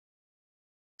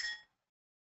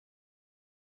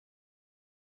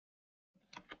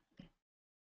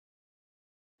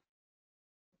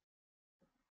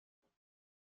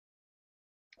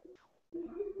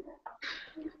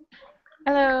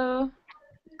Hello.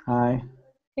 Hi.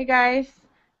 Hey guys.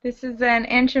 This is an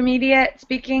intermediate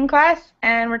speaking class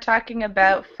and we're talking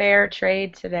about fair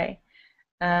trade today.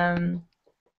 Um,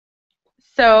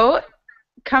 so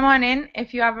come on in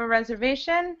if you have a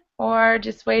reservation or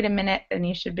just wait a minute and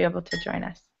you should be able to join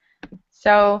us.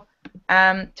 So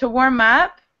to warm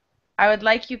up, I would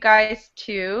like you guys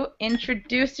to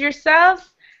introduce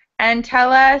yourselves and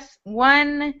tell us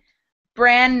one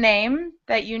brand name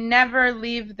that you never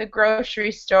leave the grocery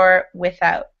store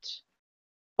without.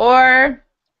 Or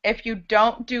if you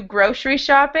don't do grocery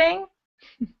shopping,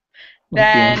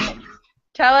 Okay. then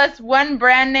tell us one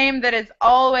brand name that is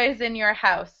always in your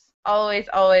house. Always,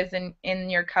 always in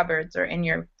your cupboards or in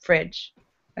your fridge.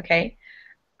 Okay?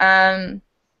 Um,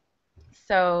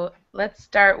 so let's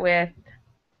start with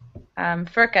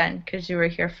Furkan, because you were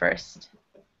here first.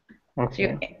 Could you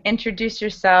Okay. introduce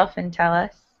yourself and tell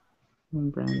us? One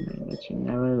brand name that you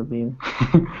never leave.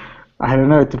 I don't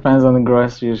know. It depends on the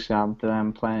grocery shop that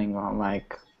I'm planning on.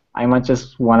 Like, I might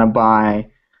just want to buy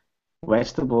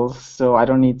vegetables, so I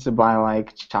don't need to buy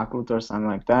like chocolate or something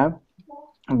like that.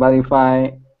 But if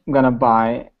I'm gonna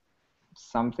buy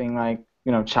something like,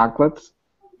 chocolate,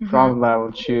 Mm-hmm. probably I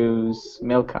will choose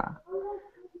Milka.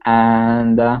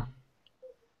 And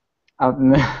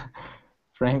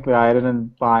frankly, I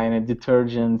didn't buy any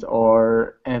detergent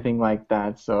or anything like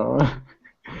that, so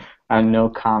I have no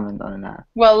comment on that.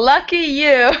 Well, lucky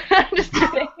you. I'm just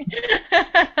kidding.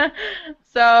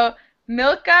 So,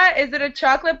 Milka, is it a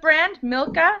chocolate brand?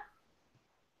 Milka?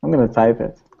 I'm gonna type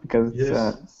it because it's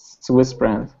a Yes, Swiss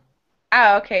brand.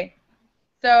 Oh, okay.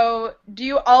 So, do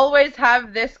you always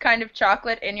have this kind of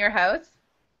chocolate in your house?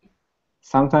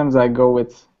 Sometimes I go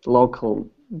with local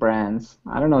brands.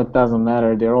 I don't know, it doesn't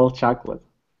matter. They're all chocolate.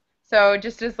 So,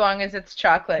 just as long as it's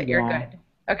chocolate, you're Yeah, good.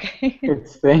 Okay.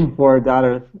 it's same for the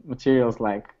other materials.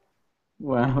 Like,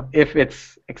 well, if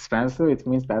it's expensive, it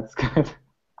means that's good.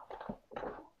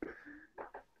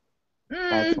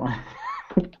 That's Mm, why.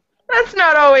 that's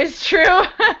not always true.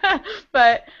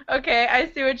 But okay, I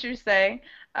see what you're saying.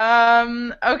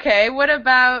 Okay, what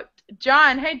about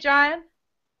John? Hey, John,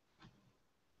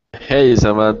 Hey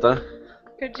Samantha,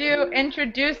 could you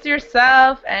introduce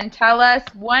yourself and tell us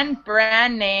one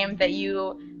brand name that you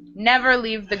never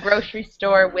leave the grocery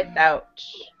store without?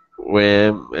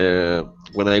 when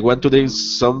when I want to drink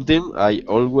something, I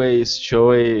always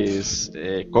choose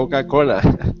Coca-Cola.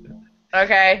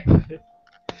 Okay.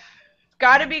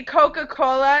 Gotta be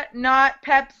Coca-Cola, not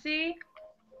Pepsi.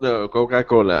 No,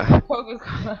 Coca-Cola.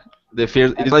 Coca-Cola. It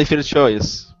is my first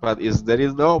choice, but is there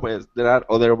is no, but there are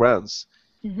other brands.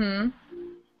 Mhm.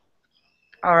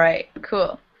 All right,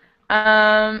 cool.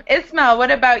 Ismail,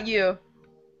 what about you?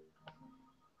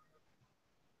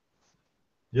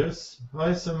 yes.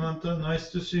 Hi, Samantha.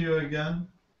 Nice to see you again.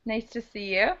 Nice to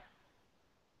see you.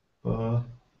 Uh,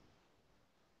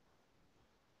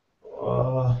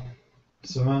 uh,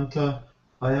 Samantha,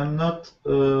 I am not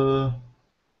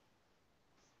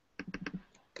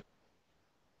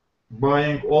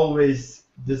buying always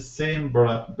the same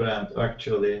brand,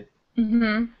 actually.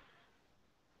 Mhm.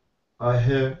 I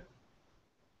have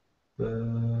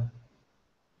uh,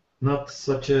 not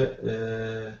such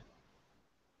a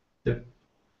de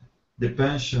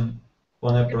depension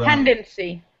on a brand,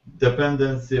 Dependency.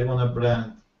 dependency on a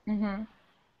brand. Mhm.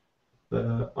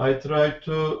 I try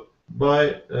to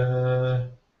buy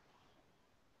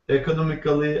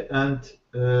economically and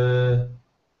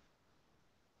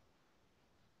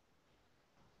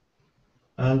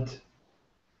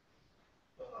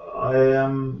I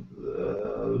am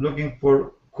looking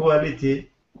for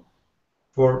quality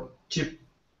for cheap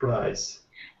price.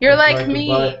 You're I like try to me.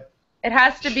 buy, It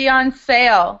has to be on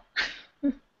sale.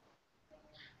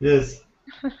 yes,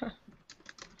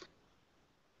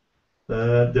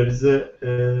 there is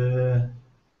a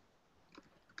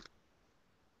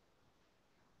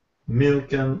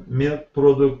milk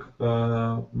product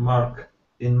mark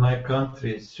in my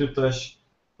country, Sütaş.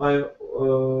 I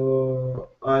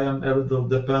am a little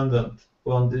dependent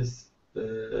on this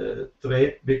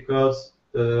trade because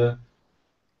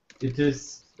it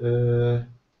is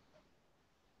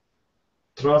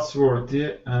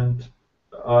trustworthy and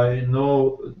I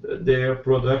know their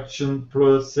production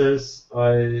process.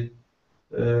 I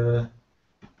uh,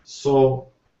 saw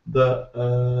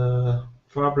the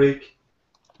fabric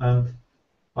and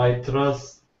I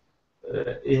trust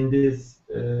in this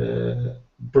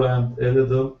brand a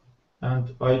little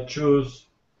and I choose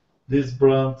this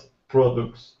brand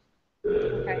products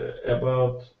Okay.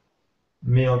 about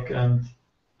milk and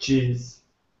cheese,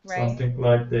 Right. something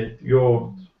like that,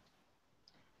 yogurt.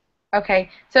 Okay.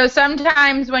 So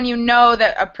sometimes when you know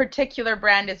that a particular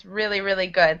brand is really, really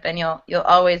good, then you'll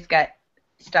always get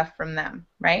stuff from them,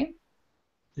 right?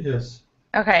 Yes.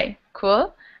 Okay,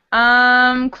 cool.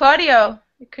 Claudio,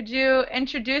 could you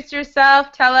introduce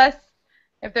yourself? Tell us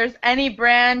if there's any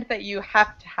brand that you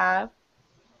have to have.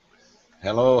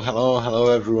 Hello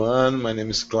everyone. My name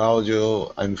is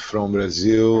Claudio. I'm from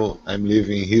Brazil. I'm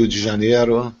living in Rio de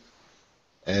Janeiro.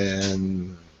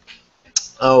 And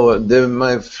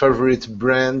my favorite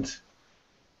brand,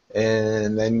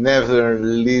 and I never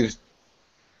lived,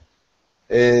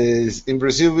 is in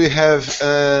Brazil. We have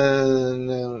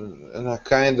a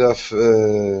kind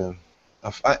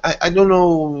I don't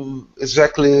know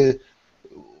exactly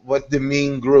what the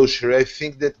mean grocery. I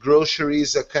think that grocery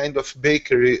is a kind of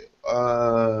bakery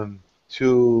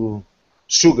to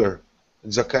sugar.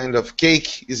 It's a kind of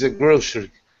cake. Is a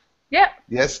grocery. Yep.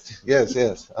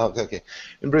 Yes. Okay.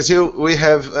 In Brazil, we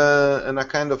have a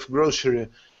kind of grocery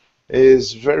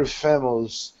is very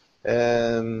famous.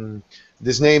 Um,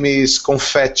 this name is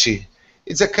confetti.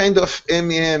 It's a kind of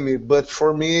M&M, but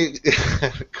for me,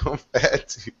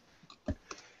 confetti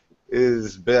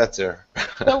is better.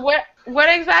 So what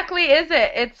exactly is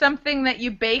it? It's something that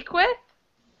you bake with?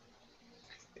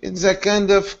 It's a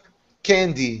kind of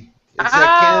candy. It's a Oh,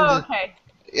 candy. okay.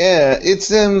 Yeah, it's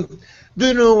Do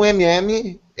you know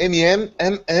M&M? M&M,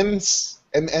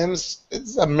 M&Ms.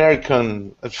 It's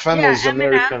American, a Yeah, famous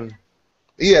M&M. American.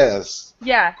 Yes.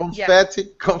 Yeah, yeah.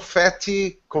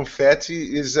 Confetti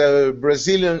is a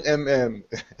Brazilian M&M.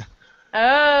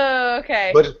 Oh,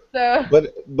 okay. But So,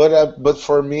 but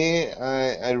for me,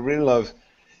 I really love.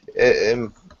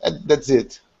 That's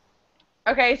it.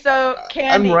 okay, so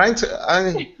I'm candy. right.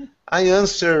 I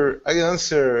answer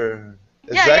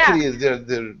Yeah, yeah. exactly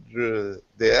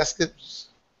the asked.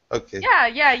 Okay.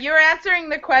 Yeah, you're answering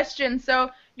the question.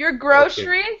 So, your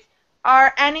Okay. groceries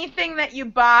are anything that you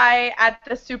buy at the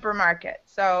supermarket.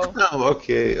 So, Oh,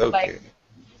 okay. like Okay.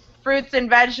 fruits and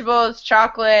vegetables,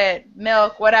 chocolate,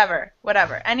 milk, whatever.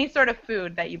 Any sort of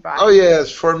food that you Oh buy.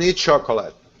 yes, for me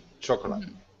chocolate. Chocolate.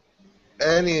 Mhm.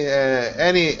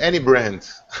 Any brand.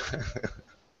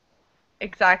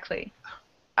 Exactly.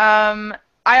 Um,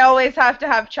 I always have to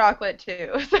have chocolate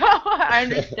too, so I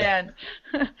understand.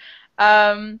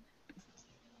 um,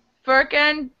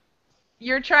 Furkan,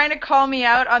 you're trying to call me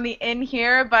out on the in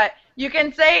here, but you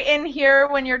can say in here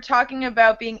when you're talking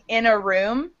about being in a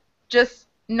room, just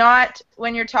not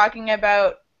when you're talking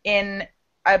about in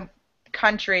a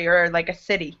country or like a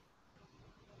city.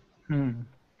 Hmm.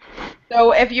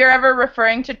 So if you're ever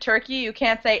referring to Turkey, you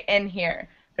can't say in here.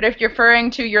 But if you're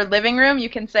referring to your living room, you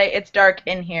can say it's dark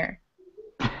in here.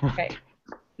 Okay,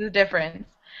 the difference.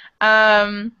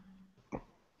 Um,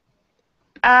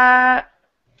 uh,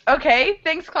 okay,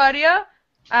 thanks, Claudia.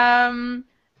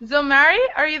 Zilmari,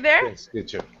 are you there? Yes,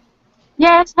 teacher.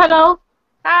 Yes, hello.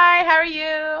 Hi, how are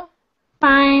you?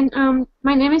 Fine.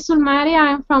 My name is Sulmari.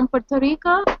 I'm from Puerto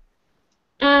Rico.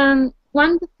 And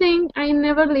one thing I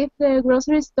never leave the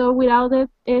grocery store without it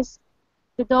is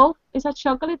the dough. It's a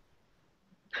chocolate.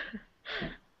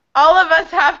 All of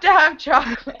us have to have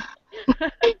chocolate.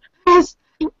 Yes,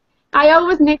 I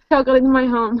always need chocolate in my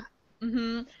home.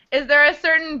 hmm Is there a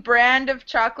certain brand of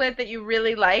chocolate that you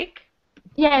really like?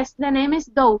 Yes, the name is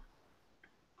Dove.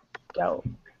 Dove.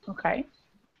 Okay.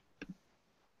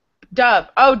 Dove.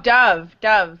 Oh, Dove.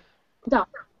 Dove. Dove.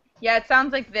 Yeah, it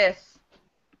sounds like this.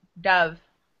 Dove.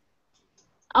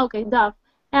 Okay, Dove.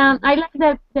 And I like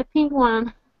the pink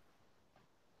one.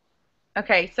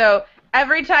 Okay, so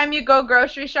every time you go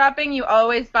grocery shopping, you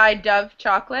always buy Dove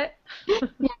chocolate.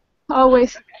 Yeah,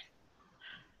 always.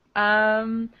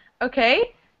 Um,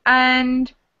 okay.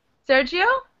 And Sergio?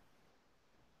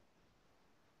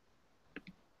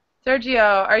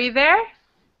 Sergio, are you there?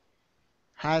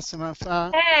 Hi,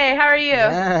 Samantha. Hey, how are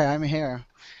you? Yeah, I'm here.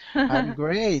 I'm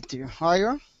great. How are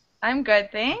you? I'm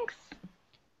good, thanks.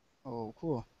 Oh,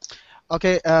 cool.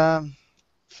 Okay,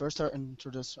 first I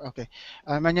introduce. Okay,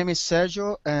 my name is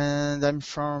Sergio, and I'm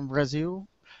from Brazil,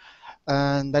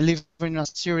 and I live in a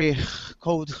city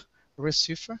called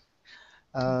Recife,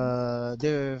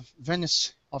 the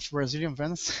Venice of Brazilian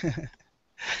Venice.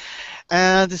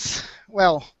 And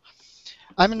well,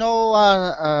 I'm no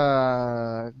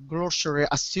grocery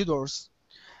assiduous,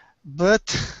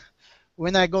 but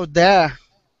when I go there,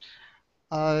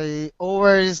 I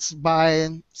always buy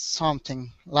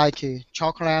something like a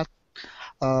chocolate,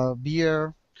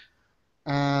 beer,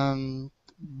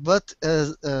 but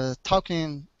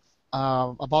talking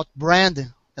about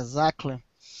brand exactly,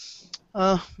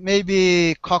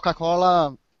 maybe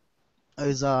Coca-Cola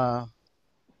is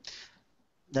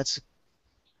that's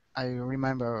I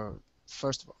remember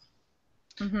first of all.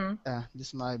 Mm-hmm. This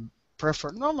is my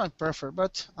prefer, not my prefer,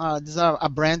 but this is a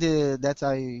brand that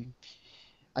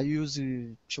I use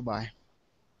to buy.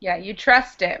 Yeah, you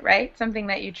trust it, right? Something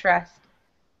that you trust.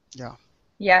 Yeah.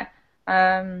 Yeah.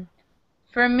 Um,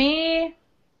 for me,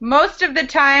 most of the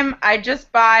time, I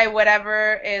just buy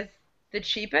whatever is the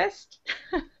cheapest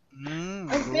of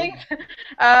Good. things.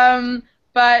 Um,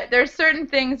 but there's certain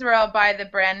things where I'll buy the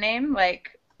brand name,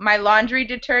 like my laundry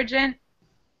detergent.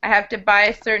 I have to buy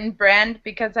a certain brand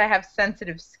because I have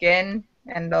sensitive skin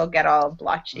and they'll get all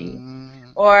blotchy.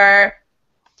 Mm, Or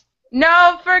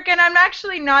no, Firkin, I'm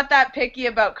actually not that picky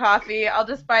about coffee. I'll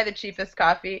just buy the cheapest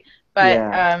coffee. But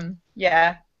Yeah,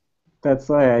 yeah, that's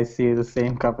why I see the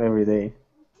same cup every day.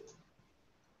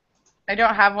 I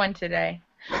don't have one today.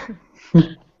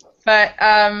 But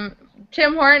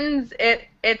Tim Hortons,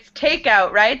 it's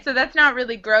takeout, right? So that's not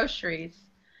really groceries.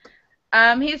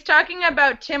 He's talking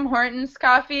about Tim Hortons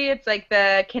coffee. It's like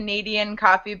the Canadian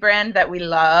coffee brand that we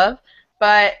love.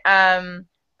 But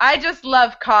I just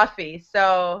love coffee,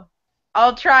 so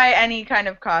I'll try any kind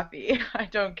of coffee. I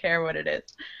don't care what it is.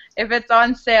 If it's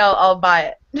on sale, I'll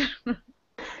buy it.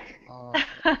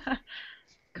 okay.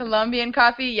 Colombian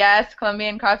coffee, yes,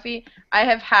 Colombian coffee. I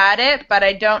have had it, but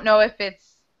I don't know if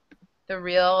it's the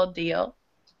real deal.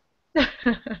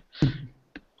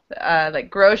 Like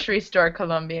grocery store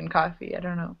Colombian coffee. I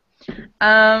don't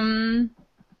know.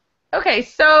 Okay,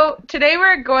 so today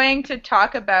we're going to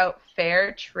talk about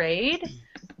fair trade.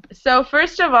 So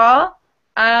first of all,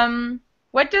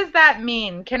 what does that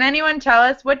mean? Can anyone tell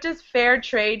us what does fair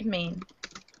trade mean?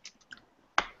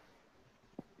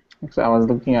 So I was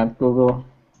looking at Google.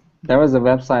 There was a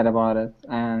website about it,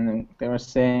 and they were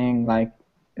saying like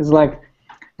it's like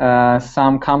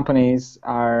some companies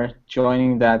are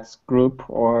joining that group,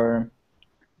 or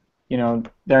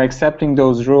they're accepting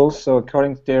those rules. So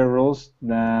according to their rules,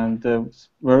 then the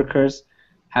workers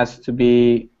has to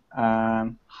be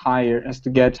has to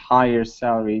get higher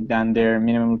salary than their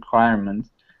minimum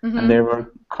requirement, and their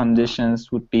work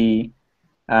conditions would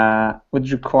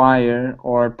require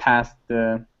or pass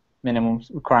the minimum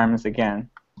requirements again.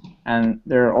 And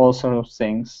there are also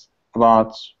things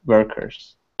about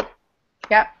workers.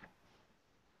 Yep.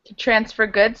 To transfer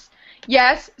goods.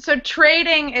 Yes, so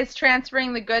trading is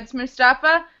transferring the goods,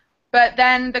 Mustafa, but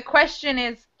then the question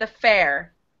is the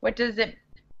fair. What do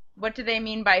they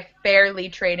mean by fairly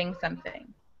trading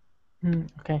something?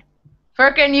 Okay.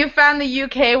 Firkin, you found the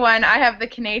UK one. I have the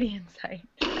Canadian site.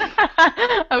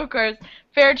 Of course,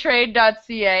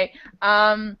 fairtrade.ca.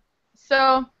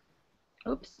 So,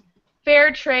 oops.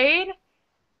 Fair trade,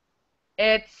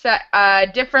 it's a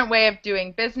different way of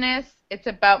doing business. It's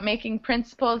about making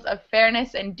principles of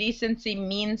fairness and decency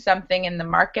mean something in the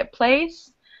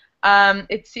marketplace.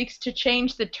 It seeks to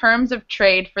change the terms of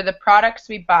trade for the products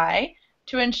we buy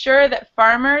to ensure that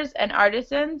farmers and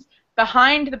artisans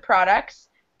behind the products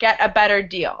get a better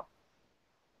deal.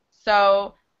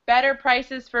 So better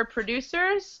prices for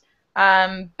producers,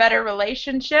 better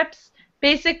relationships.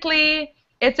 Basically,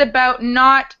 it's about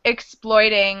not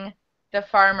exploiting the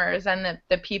farmers and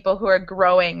the people who are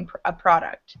growing a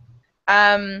product.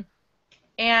 And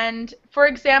for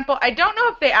example, I don't know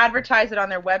if they advertise it on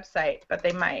their website, but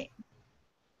they might.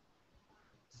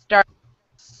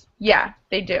 Starbucks, yeah,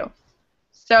 they do.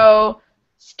 So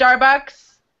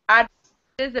Starbucks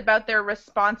advertises about their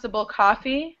responsible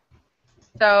coffee.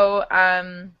 So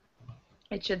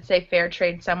it should say fair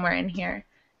trade somewhere in here.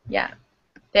 Yeah,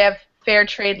 they have fair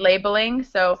trade labeling,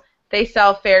 so they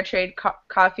sell fair trade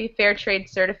coffee, fair trade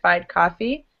certified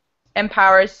coffee,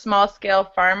 empowers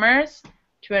small-scale farmers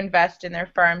to invest in their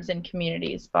farms and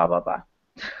communities, blah, blah, blah.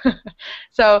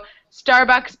 So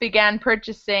Starbucks began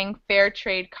purchasing fair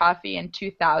trade coffee in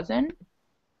 2000.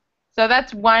 So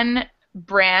that's one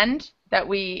brand that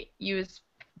we use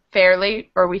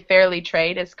fairly, or we fairly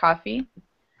trade as coffee.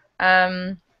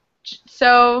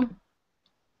 So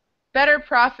better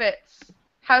profits.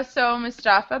 How so,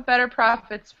 Mustafa? Better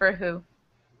profits for who?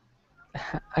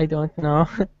 I don't know.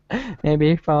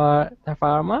 Maybe for the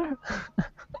farmer.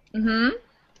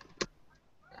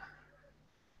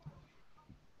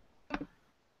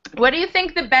 What do you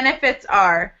think the benefits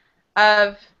are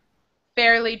of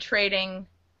fairly trading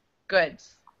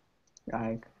goods?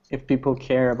 Like, if people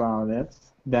care about it,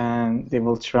 then they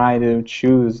will try to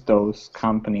choose those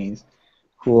companies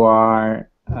who are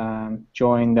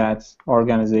join that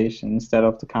organization instead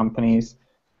of the companies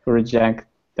who reject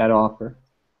that offer.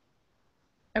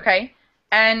 Okay.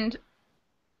 And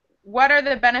what are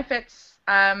the benefits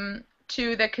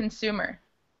to the consumer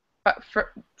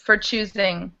for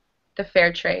choosing the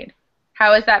fair trade?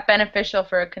 How is that beneficial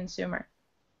for a consumer?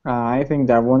 I think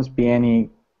there won't be any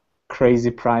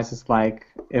crazy prices. Like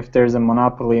if there's a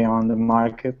monopoly on the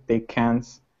market, they can't.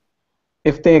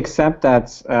 If they accept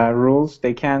that rules,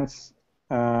 they can't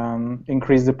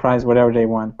increase the price whatever they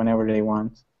want, whenever they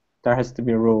want. There has to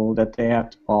be a rule that they have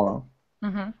to follow.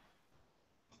 Mm-hmm.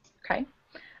 Okay.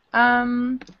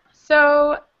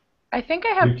 So I think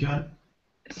I have. We can.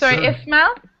 Sorry, Sir,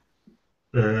 Ismail.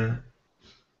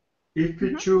 If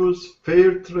we choose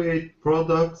fair trade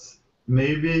products,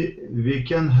 maybe we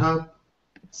can help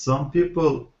some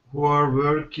people who are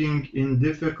working in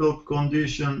difficult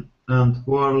conditions and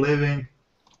who are living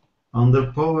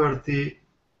under poverty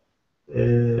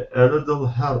a little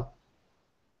help.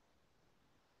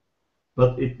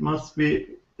 But it must be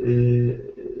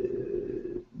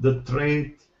the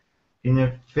trade in a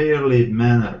fairly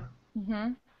manner, Mm-hmm.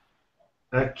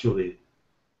 actually.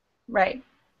 Right.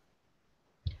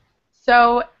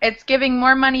 So it's giving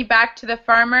more money back to the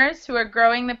farmers who are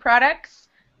growing the products,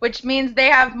 which means they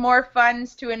have more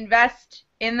funds to invest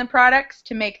in the products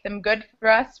to make them good for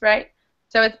us, right?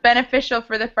 So it's beneficial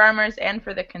for the farmers and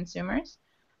for the consumers.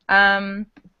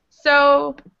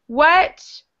 So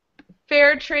what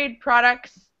fair trade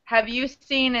products have you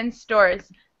seen in stores?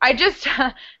 I just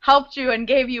helped you and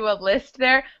gave you a list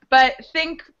there, but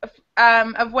think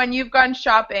of when you've gone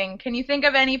shopping. Can you think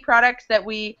of any products that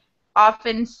we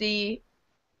often see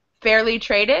fairly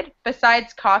traded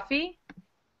besides coffee?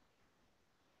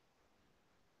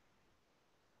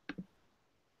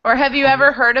 Or have you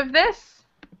ever heard of this?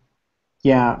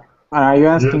 Yeah. Are you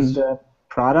asking Yes. the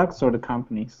products or the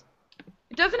companies?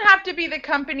 It doesn't have to be the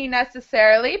company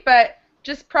necessarily, but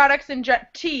just products in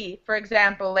tea, for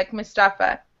example, like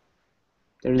Mustafa.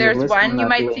 There's list one. You I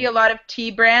might believe. see a lot of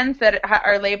tea brands that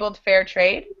are labeled fair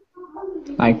trade.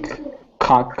 Like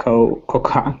cocoa.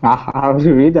 How do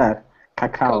you read that?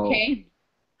 Cacao. Cocaine.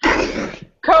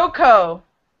 Cocoa.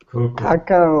 Cocoa,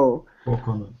 Cacao.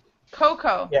 coconut.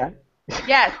 Cocoa. Yeah.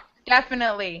 Yes,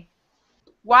 definitely.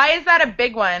 Why is that a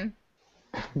big one?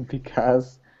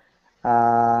 Because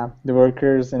the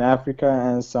workers in Africa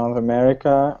and South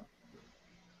America,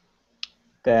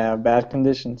 they have bad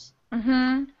conditions.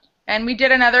 Mm-hmm. And we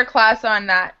did another class on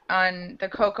that, on the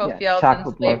cocoa Yeah, fields and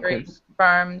chocolate slavery workers.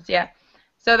 farms. Yeah.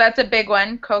 So that's a big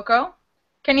one, cocoa.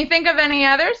 Can you think of any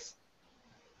others?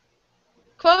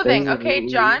 Clothing. There's Okay,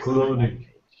 John. Clothing.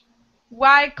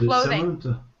 Why The clothing?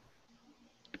 Samantha.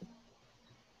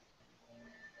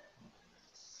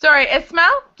 Sorry,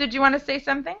 Ismail, did you want to say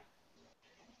something?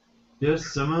 Yes,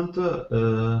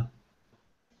 Samantha.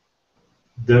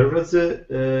 There was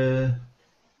a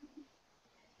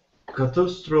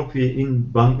catastrophe in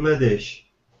Bangladesh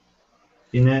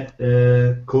in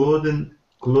a clothing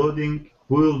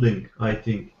building, I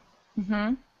think.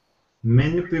 Mm-hmm.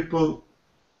 Many people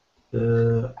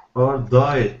are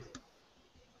died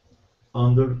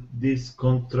under this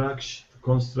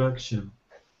construction,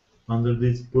 under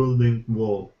this building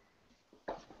wall.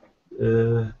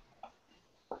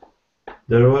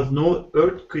 There was no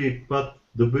earthquake, but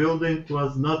the building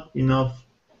was not enough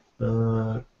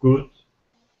good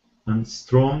and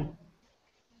strong.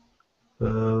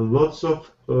 Lots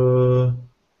of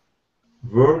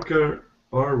workers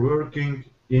are working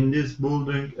in this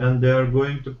building, and they are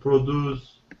going to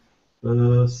produce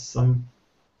some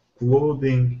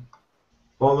clothing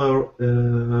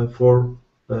for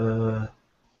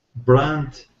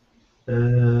brand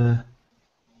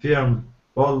firm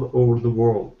all over the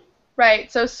world.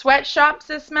 Right, so sweatshops,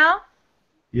 Ismail?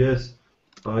 Yes,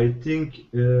 I think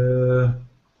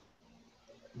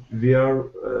we are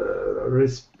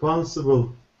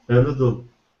responsible a little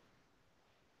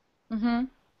Mm-hmm. from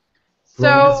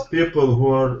So, these people who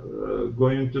are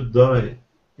going to die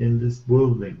in this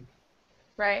building.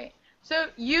 right. So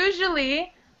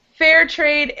usually fair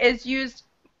trade is used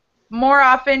more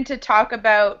often to talk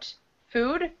about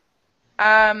food,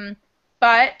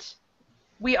 but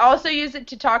we also use it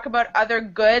to talk about other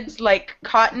goods, like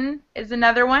cotton is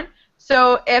another one.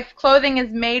 So if clothing is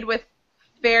made with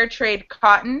fair trade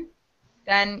cotton,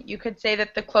 then you could say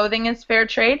that the clothing is fair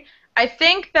trade. I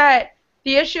think that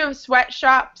the issue of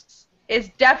sweatshops is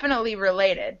definitely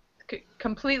related,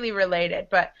 completely related,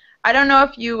 but I don't know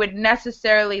if you would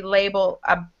necessarily label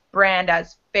a brand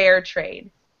as fair trade.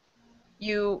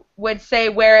 You would say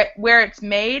where it's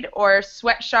made, or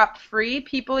sweatshop free,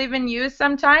 people even use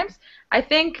sometimes. I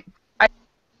think I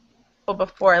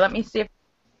before. Let me see if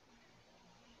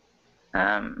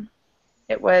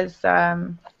it was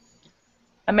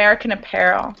American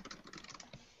Apparel.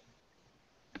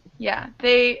 Yeah,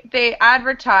 they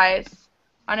advertise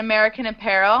on American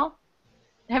Apparel.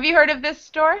 Have you heard of this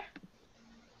store?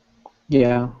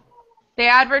 Yeah. They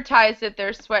advertise that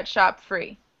they're sweatshop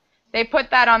free. They put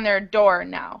that on their door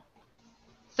now.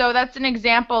 So that's an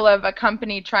example of a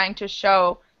company trying to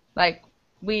show, like,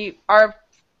 our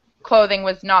clothing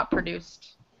was not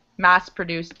mass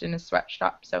produced in a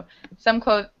sweatshop. So some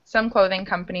clothing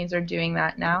companies are doing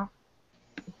that now.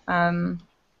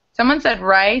 Someone said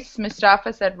rice.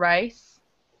 Mustafa said rice.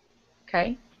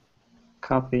 Okay.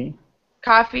 Coffee.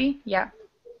 Coffee. Yeah.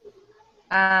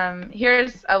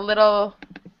 Here's a little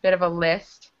bit of a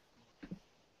list.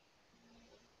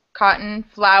 Cotton,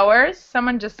 flowers.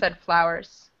 Someone just said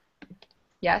flowers.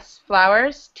 Yes,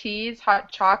 flowers, teas,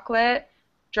 hot chocolate,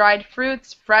 dried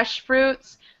fruits, fresh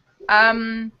fruits.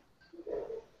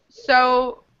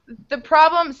 So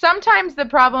sometimes the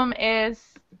problem is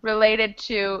related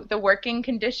to the working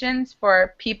conditions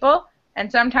for people,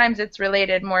 and sometimes it's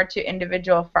related more to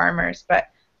individual farmers.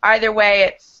 But either way,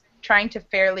 it's trying to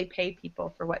fairly pay people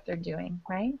for what they're doing,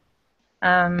 right?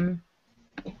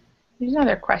 Here's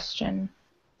another question.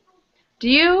 Do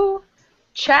you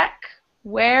check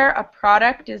where a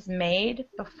product is made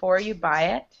before you buy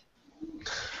it?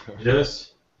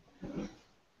 Yes.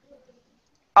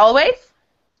 Always?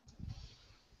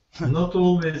 Not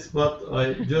always, but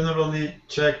I generally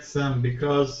check them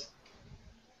because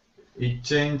it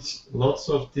changed lots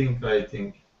of things, I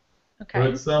think. Okay. For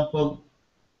example,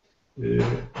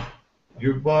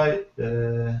 you buy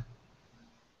a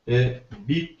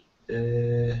big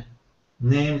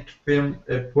named film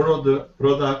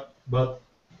product, but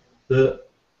the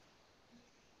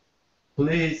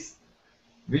place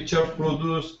which are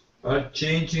produced are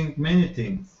changing many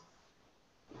things.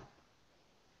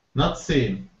 Not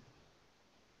same.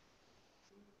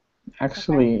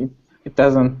 Actually, it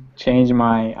doesn't change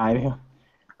my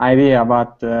idea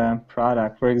about the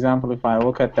product. For example, if I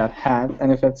look at that hat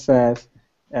and if it says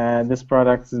this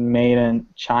product is made in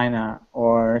China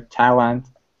or Thailand,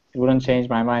 it wouldn't change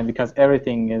my mind because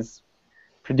everything is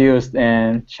produced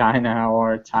in China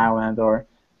or Thailand or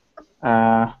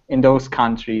in those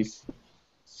countries.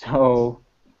 So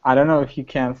I don't know if you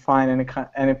can find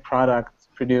any product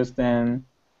produced in,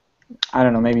 I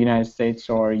don't know, maybe United States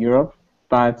or Europe,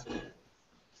 but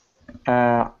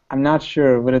I'm not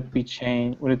sure would it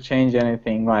change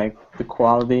anything, like the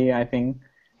quality. I think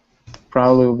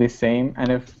probably will be same, and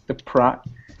if the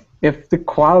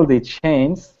quality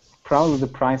changes, probably the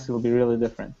price will be really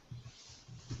different.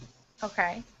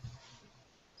 Okay.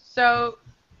 So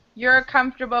you're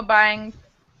comfortable buying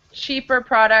cheaper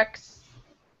products,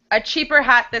 a cheaper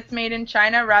hat that's made in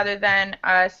China rather than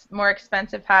a more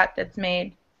expensive hat that's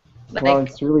made like... Well,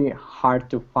 it's really hard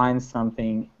to find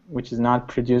something which is not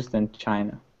produced in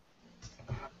China.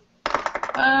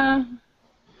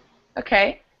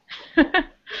 Okay.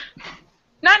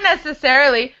 Not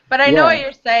necessarily, but I know what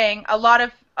you're saying. A lot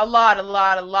of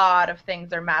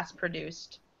things are mass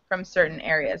produced from certain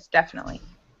areas, definitely.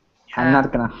 I'm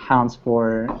not gonna hunt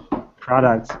for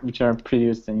products which are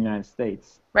produced in the United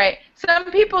States. Right.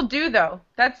 Some people do, though.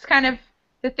 That's kind of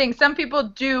the thing. Some people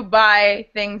do buy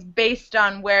things based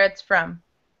on where it's from.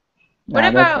 What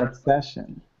about... That's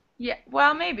obsession. Yeah,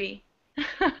 well, maybe.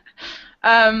 Who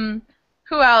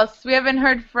else? We haven't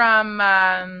heard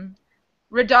from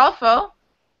Rodolfo.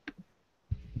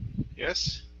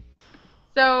 Yes.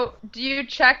 So, do you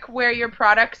check where your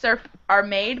products are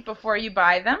made before you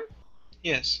buy them?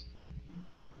 Yes.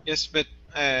 Yes, but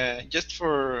just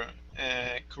for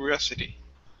curiosity.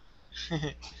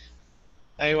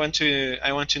 I want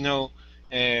to know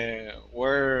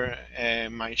where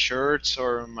my shirts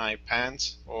or my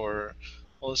pants or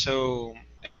also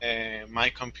my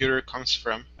computer comes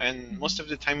from, and most of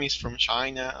the time it's from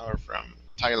China or from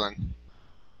Thailand.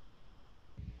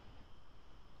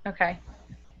 Okay.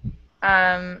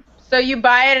 So you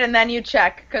buy it and then you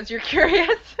check because you're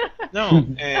curious? No,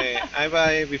 I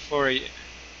buy before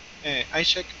I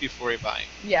check before I buy.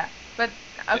 Yeah, but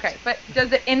okay, but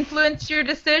does it influence your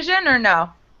decision or no?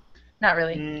 Not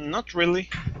really. Not really.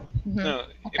 Mm-hmm. No,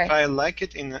 okay. If I like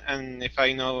it and if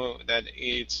I know that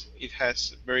it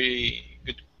has very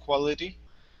good quality,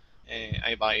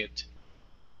 I buy it.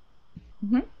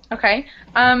 Mm-hmm. Okay.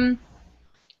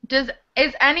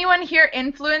 Is anyone here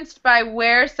influenced by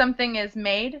where something is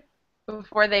made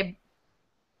before they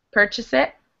purchase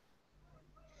it?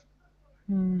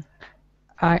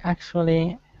 I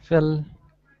actually feel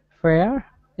fair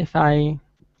if I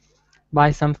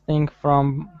buy something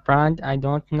from brand I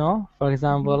don't know. For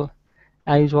example,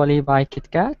 I usually buy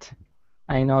KitKat.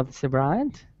 I know this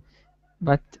brand,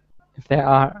 but if there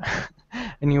are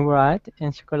a new brand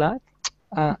in chocolate,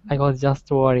 I was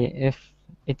just worry if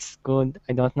it's good.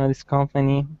 I don't know this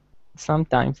company.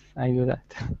 Sometimes I do that.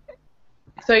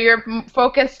 So you're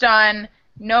focused on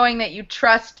knowing that you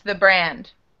trust the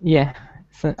brand. Yeah,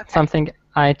 so okay. Something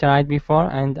I tried before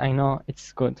and I know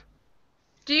it's good.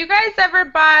 Do you guys ever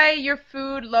buy your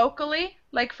food locally,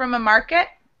 like from a market?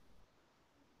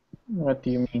 What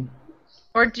do you mean?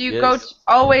 Or do you Yes.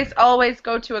 always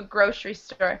go to a grocery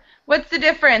store? What's the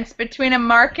difference between a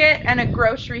market and a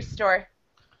grocery store?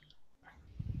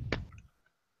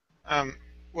 Um,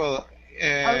 well,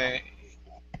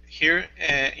 here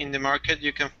in the market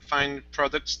you can find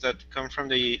products that come from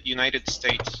the United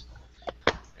States,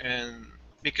 and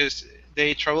because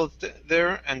they travel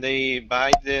there and they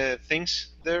buy the things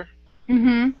there,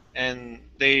 Mm-hmm. and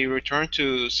they return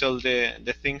to sell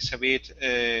the things a bit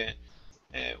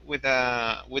with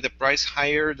a price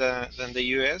higher than the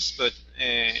U.S., but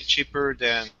cheaper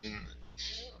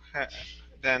ha-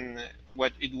 than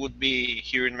what it would be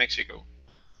here in Mexico.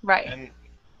 Right. And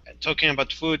talking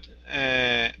about food,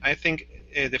 I think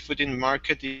the food in the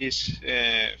market is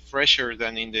fresher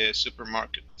than in the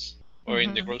supermarkets or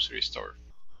in the Mhm. grocery store.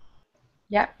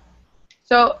 Yep.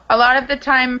 So a lot of the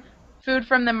time, food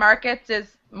from the markets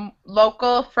is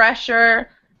local, fresher.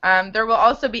 There will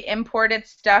also be imported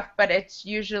stuff, but it's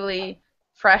usually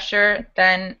fresher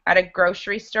than at a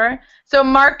grocery store. So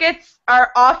markets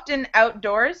are often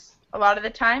outdoors a lot of the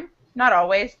time. Not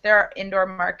always. There are indoor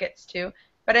markets too.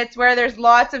 But it's where there's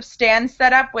lots of stands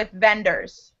set up with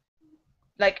vendors,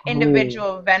 like Oh,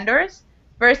 individual vendors,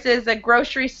 versus a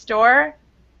grocery store.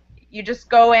 You just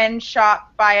go in,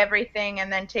 shop, buy everything,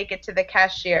 and then take it to the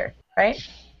cashier, right?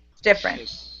 It's different.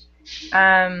 Yes.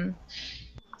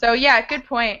 So yeah, good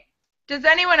point. Does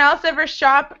anyone else ever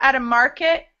shop at a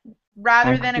market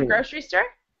rather than a actually, grocery store?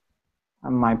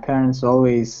 my parents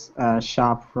always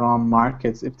shop from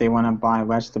markets if they want to buy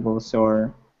vegetables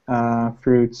or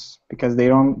fruits because they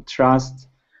don't trust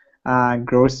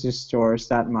grocery stores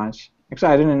that much.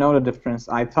 Actually, I didn't know the difference.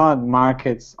 I thought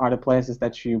markets are the places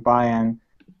that you buy and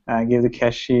give the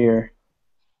cashier.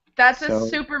 That's a So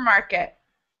supermarket.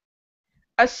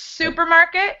 A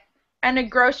supermarket and a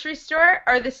grocery store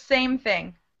are the same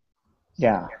thing.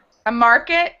 yeah, A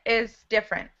market is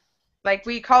different. Like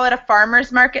we call it a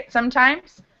farmer's market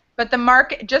sometimes, but the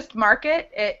market, just market,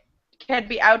 it can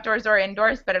be outdoors or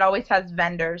indoors, but it always has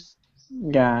vendors.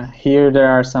 yeah. Here there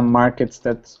are some markets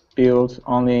that's built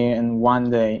only in one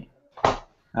day,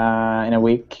 in a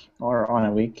week or on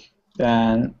a week.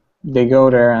 Then they go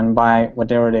there and buy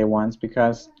whatever they want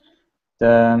because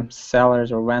the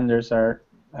sellers or vendors are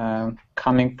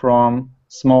coming from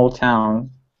small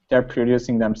town. They're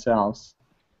producing themselves.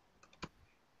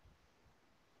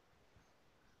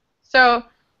 So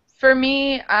for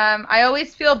me, I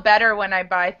always feel better when I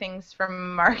buy things from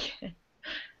a market.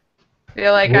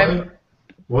 Feel like I'm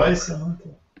Why, Samantha?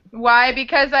 Why?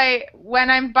 Because when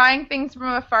I'm buying things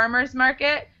from a farmer's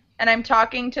market and I'm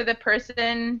talking to the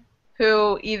person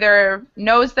who either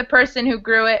knows the person who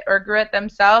grew it or grew it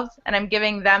themselves and I'm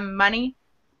giving them money,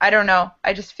 I don't know.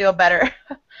 I just feel better.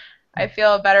 I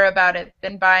feel better about it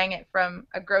than buying it from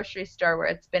a grocery store where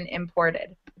it's been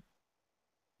imported.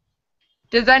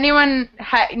 Does anyone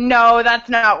no, that's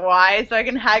not why, so I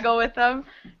can haggle with them?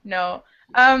 No.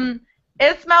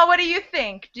 Ismail, what do you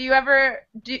think? Do you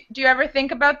ever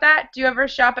think about that? Do you ever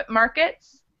shop at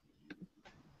markets?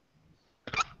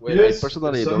 Well, I Yes,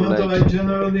 personally don't Samantha, like. I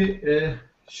generally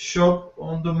shop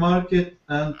on the market,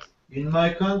 and in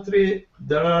my country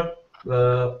there are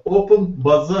open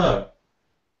bazaar,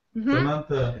 Mm-hmm.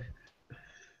 Samantha,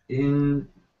 in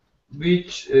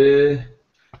which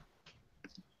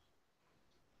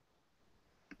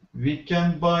we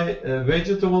can buy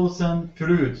vegetables and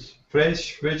fruits,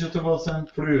 fresh vegetables and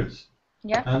fruits.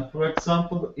 Yeah. And for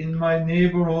example, in my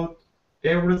neighborhood,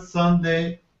 every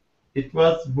Sunday it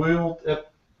was built a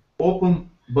open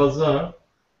bazaar.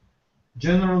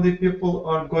 Generally, people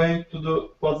are going to the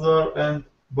bazaar and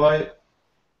buy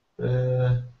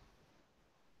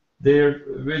their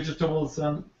vegetables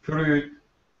and fruit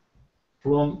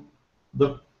from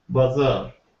the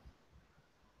bazaar.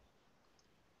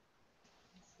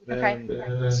 Okay.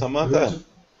 Samantha,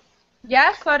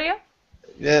 Yeah, Claudia?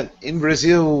 yeah, in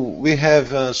Brazil we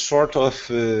have a sort of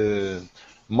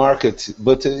market,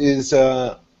 but it's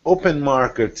a open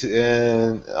market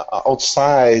and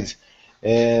outside.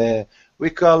 We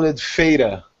call it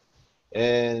feira,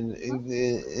 and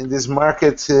in this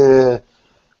market,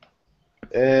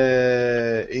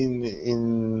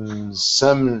 in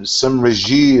some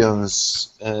regions,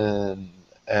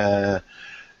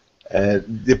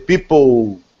 the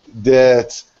people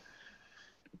that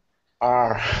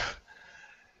are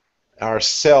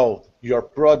sell your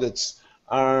products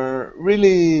are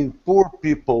really poor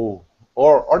people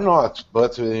or not,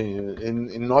 but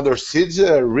in other cities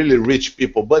are really rich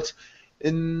people. But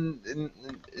in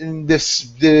the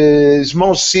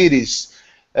small cities,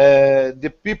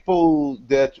 the people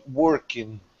that work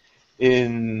in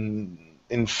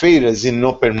feiras, in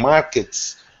open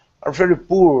markets, are very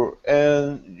poor,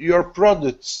 and your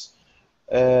products,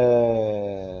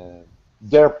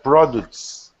 their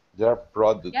products,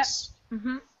 Yep.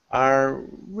 Mhm. are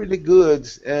really good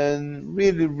and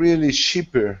really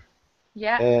cheaper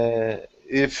Yeah.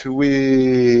 if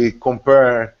we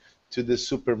compare to the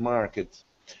supermarket.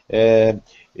 Uh,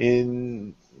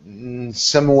 in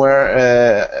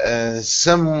somewhere,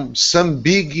 some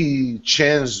big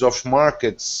chains of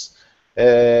markets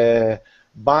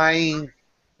buying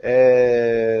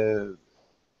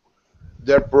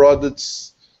their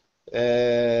products.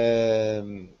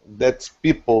 That's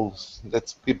people.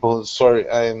 Sorry,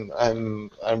 I'm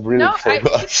really No, it's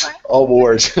forgot fine. all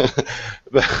words.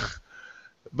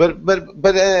 but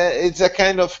it's a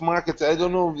kind of market. I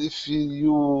don't know if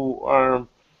you are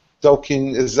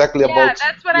talking exactly Yeah, about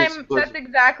this, that's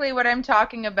exactly what I'm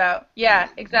talking about. Yeah,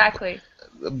 exactly.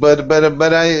 but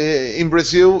in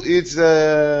Brazil, it's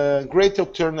a great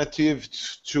alternative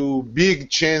to big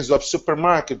chains of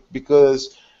supermarket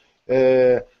because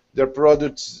their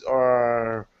products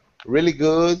are really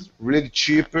good, really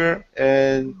cheaper,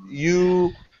 and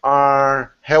you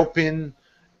are helping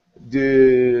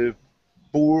the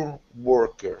poor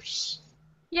workers.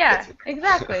 Yeah, That's it.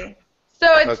 exactly.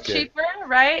 So it's Okay. cheaper,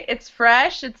 right? It's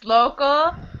fresh, it's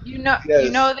local. You know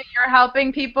Yes. that you're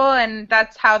helping people and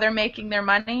that's how they're making their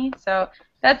money. So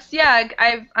that's yeah,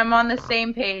 I'm on the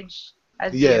same page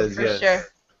as you Yes. for sure. Yes.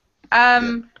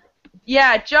 Yeah.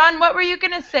 Yeah, John, what were you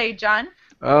gonna say, John?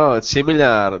 Oh, it's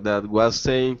similar that was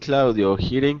saying Claudio.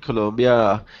 Here in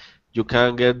Colombia, you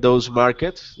can get those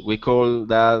markets. We call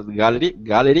that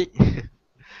gallery.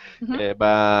 Hmm.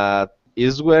 But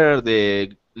it's where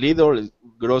the little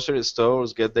grocery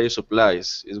stores get their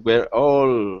supplies. It's where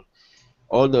all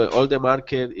the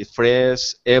market is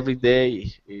fresh every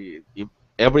day,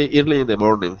 every early in the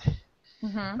morning.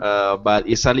 Hmm. But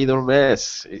it's a little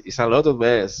mess. It's a lot of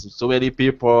mess. Too many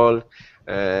people,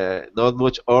 not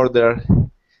much order.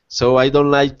 So I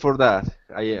don't like for that.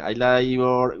 I like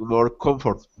more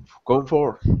comfort.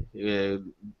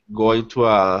 Going to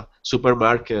a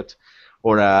supermarket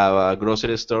or a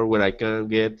grocery store where I can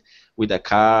get with a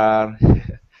car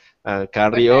and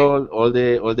carry Okay. all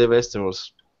the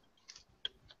vegetables.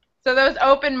 So those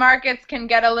open markets can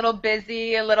get a little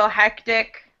busy, a little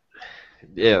hectic.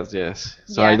 Yes, yes.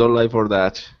 So I Yeah. don't like for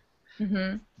that.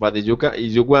 Hmm. But if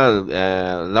you want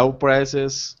low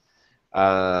prices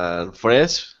and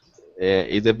fresh,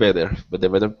 it's the better, but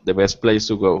the best place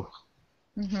to go.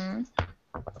 Hmm.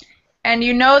 And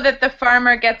you know that the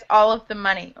farmer gets all of the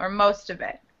money or most of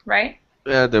it, right?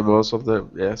 Yeah, the most of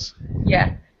them, yes. Yeah.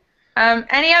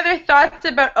 Any other thoughts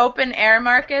about open air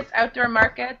markets, outdoor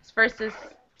markets versus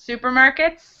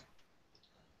supermarkets?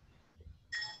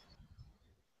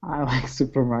 I like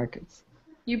supermarkets.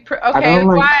 I Okay, don't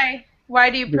like why? Why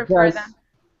do you prefer because them?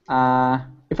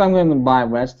 if I'm going to buy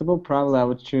vegetable, probably I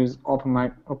would choose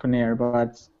open air.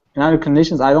 But in other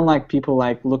conditions, I don't like people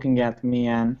like looking at me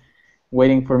and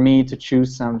waiting for me to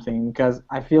choose something because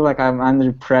I feel like I'm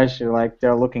under pressure. Like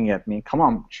they're looking at me. Come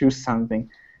on, choose something.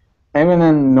 Even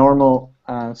in normal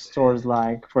stores,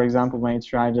 like for example, when you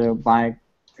try to buy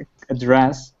a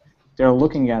dress, they're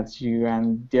looking at you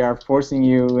and they are forcing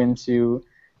you into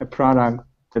a product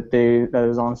that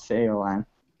is on sale, and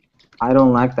I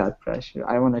don't like that pressure.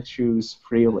 I want to choose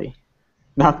freely,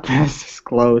 not dresses,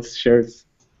 clothes, shirts.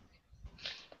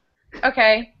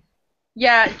 Okay.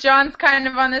 Yeah, John's kind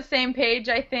of on the same page,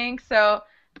 I think. So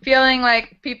feeling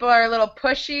like people are a little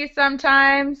pushy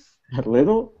sometimes. A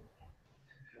little?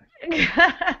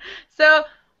 So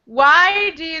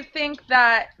why do you think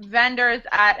that vendors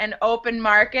at an open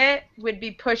market would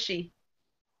be pushy?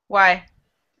 Why?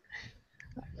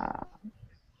 Uh,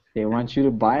 they want you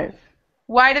to buy it.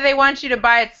 Why do they want you to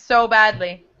buy it so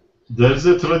badly? There's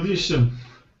a tradition.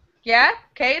 Yeah,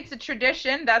 okay, it's a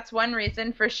tradition. That's one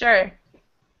reason for sure.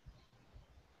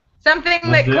 Something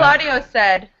And that then Claudio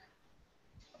said.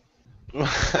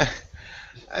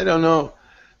 I don't know,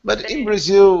 but in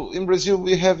Brazil,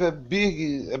 we have a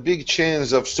big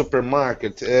chains of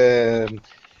supermarket. They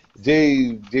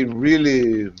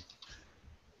really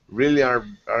are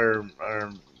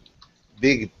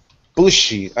big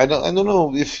pushy. I don't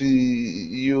know if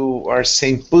you are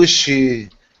saying pushy,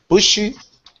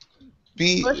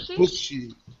 Pushy?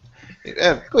 pushy.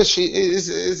 Yeah, pushy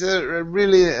is a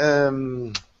really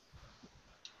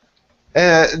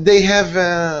they have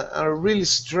a really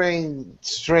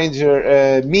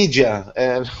stranger media,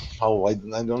 and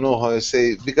I don't know how to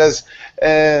say it, because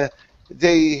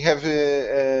they have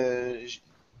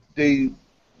they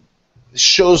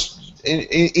shows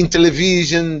in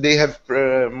television. They have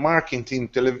marketing,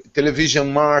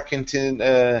 television marketing.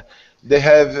 They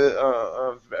have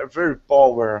a very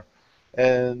power,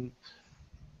 and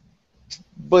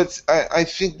but I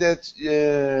think that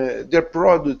their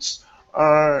products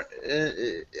are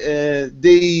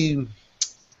they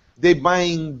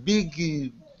buying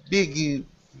big.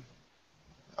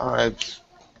 Uh,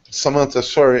 Samantha,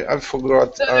 sorry, I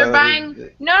forgot. So they're buying.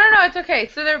 No, it's okay.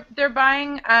 So they're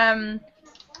buying.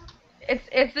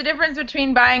 It's the difference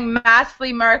between buying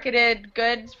massively marketed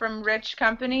goods from rich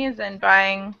companies and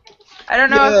buying. I don't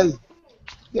know.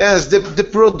 Yes, yes, the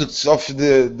products of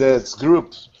that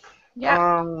group.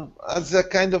 Yeah. As a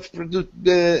kind of product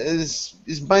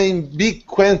is buying big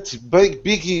quantity,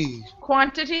 big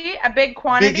Quantity, a big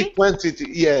quantity. big quantity,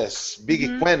 yes,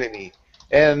 big quantity,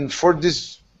 and for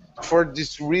this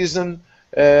reason,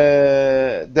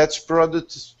 that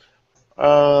products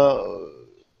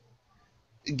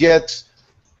get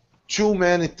too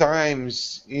many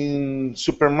times in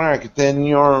supermarket, and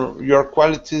your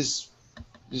quality is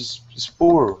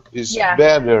poor, is Yeah.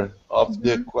 better of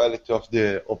the quality of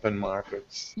the open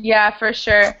markets. Yeah, for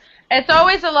sure. It's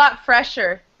always a lot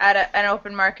fresher at an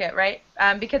open market, right?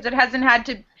 Because it hasn't had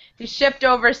to be shipped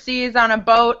overseas on a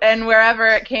boat and wherever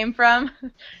it came from.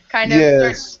 Kind of.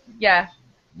 Yes. Yeah.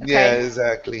 Yeah, Okay.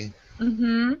 exactly.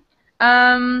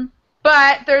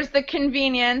 But there's the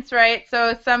convenience, right?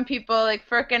 So some people like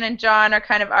Furkan and John are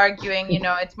kind of arguing,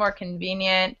 it's more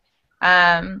convenient.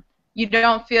 You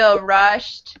don't feel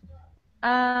rushed.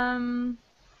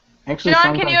 Actually,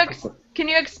 John, sometimes. can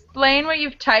you explain what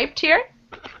you've typed here?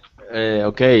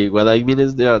 Okay, what I mean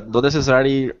is that not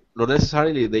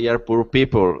necessarily they are poor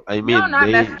people. I mean, No, not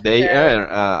they necessarily. earn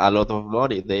a lot of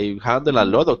money. They handle a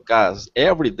lot of cash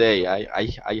every day.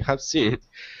 I have seen.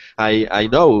 I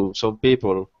know some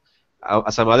people.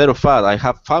 As a matter of fact, I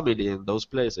have family in those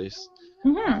places.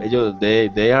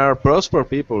 They are prosper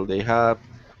people. They have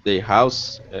their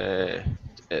house,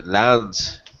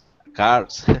 lands,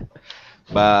 cars.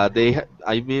 But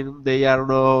I mean, they are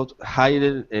not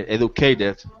highly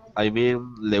educated. I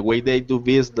mean, the way they do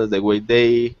business, the way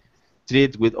they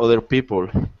treat with other people.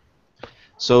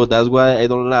 So that's why I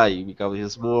don't like, because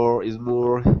it's more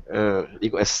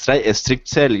like a strict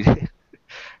selling,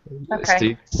 Okay.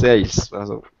 strict sales.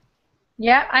 So,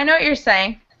 Yeah, I know what you're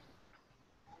saying.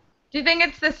 Do you think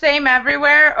it's the same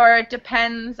everywhere, or it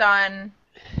depends on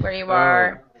where you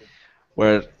are?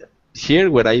 where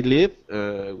here where I live,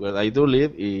 where I do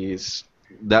live is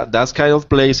that kind of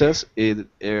places. It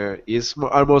is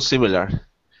almost similar.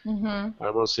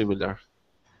 Almost similar.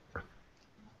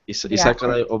 It's Yeah. a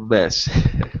kind of mess.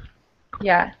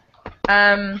 Yeah.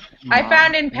 I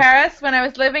found in Paris, when I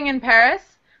was living in Paris,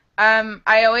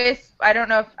 I don't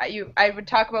know if I would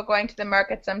talk about going to the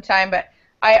market sometime, but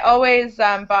I always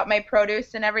bought my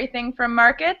produce and everything from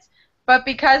markets. But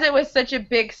because it was such a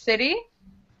big city,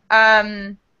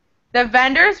 the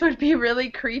vendors would be really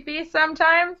creepy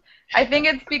sometimes. I think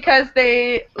it's because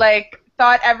they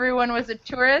thought everyone was a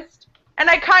tourist, and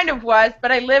I kind of was,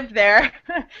 but I lived there.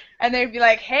 And they'd be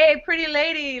like, "Hey, pretty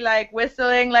lady,"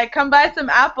 whistling, "Come buy some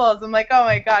apples." I'm like, "Oh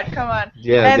my God, come on!"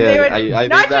 Yeah, And they would I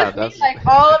not did that. just me, That's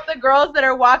all of the girls that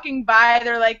are walking by,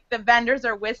 they're the vendors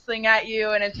are whistling at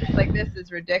you, and it's just this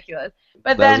is ridiculous.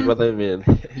 But that's then, what I mean.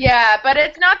 yeah, but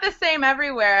it's not the same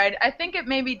everywhere. I think it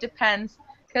maybe depends,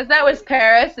 because that was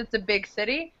Paris. It's a big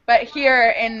city, but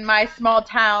here in my small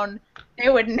town, they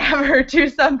would never do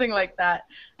something like that.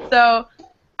 So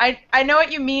I know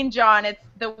what you mean, John. It's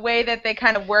the way that they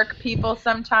kind of work people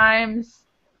sometimes,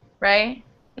 right?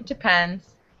 It depends.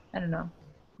 I don't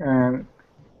know.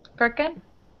 Firkin?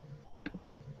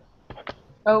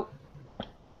 Oh,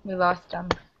 we lost him.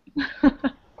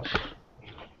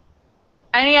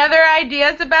 Any other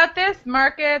ideas about this?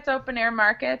 Markets, open air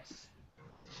markets?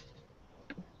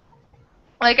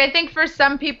 I think for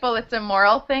some people it's a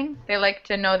moral thing. They like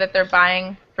to know that they're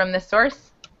buying from the source.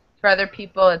 For other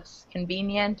people it's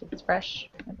convenient, it's fresh.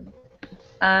 I don't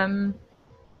know.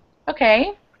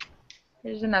 Okay.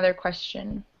 Here's another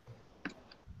question.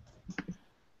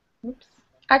 Oops.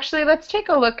 Actually, let's take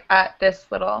a look at this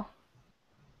little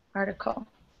article.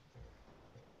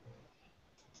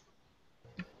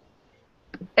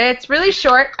 It's really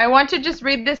short. I want to just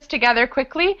read this together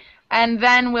quickly, and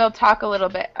then we'll talk a little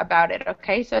bit about it,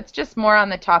 okay? So it's just more on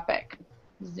the topic.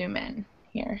 Zoom in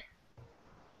here.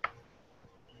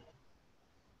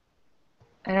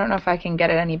 I don't know if I can get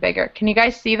it any bigger. Can you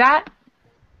guys see that?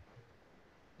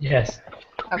 Yes.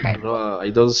 Okay. No, I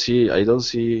don't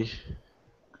see.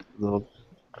 No.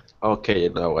 Okay,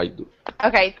 now I do.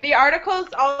 Okay. The article's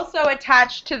also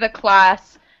attached to the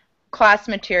class, class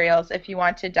materials if you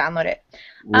want to download it.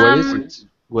 Where is it?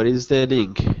 Where is the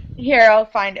link? Here, I'll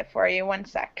find it for you. One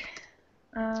sec.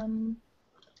 Let me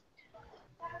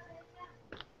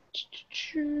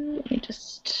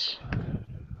just...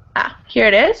 here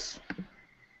it is.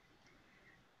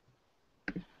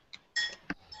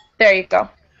 There you go.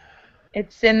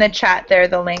 It's in the chat there,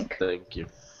 the link. Thank you.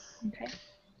 Okay.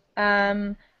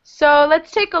 So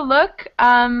let's take a look.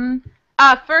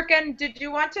 Furkan, did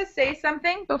you want to say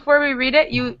something before we read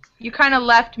it? You kind of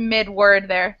left mid-word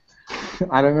there.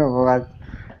 I don't know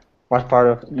what part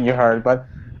of you heard, but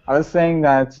I was saying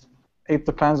that it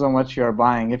depends on what you're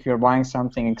buying. If you're buying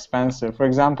something expensive, for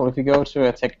example, if you go to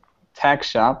a tech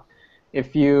shop,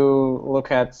 if you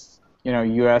look at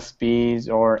USBs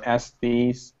or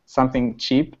SDs, something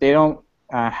cheap, they don't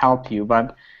help you.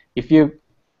 But if you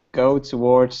go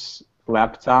towards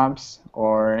laptops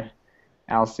or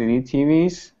LCD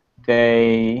TVs,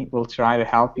 they will try to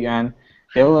help you, and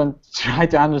they will try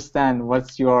to understand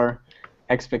what's your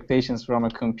expectations from a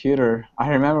computer. I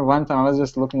remember one time I was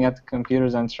just looking at the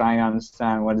computers and trying to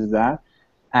understand what is that,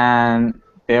 and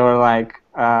they were like,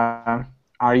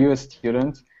 are you a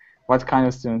student? What kind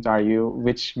of student are you?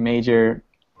 Which major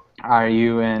are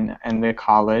you in the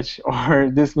college? Or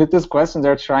with this question,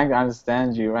 they're trying to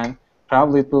understand you, and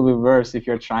probably it will be worse if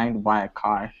you're trying to buy a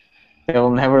car. They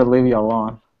will never leave you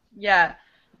alone. Yeah,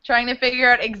 trying to figure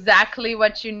out exactly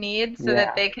what you need so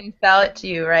that they can sell it to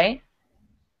you, right?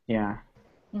 Yeah.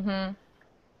 Mhm.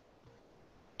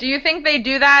 Do you think they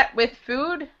do that with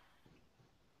food?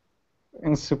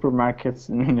 In supermarkets,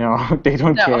 no, they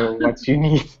don't care what you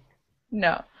need.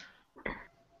 No.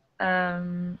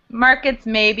 Markets,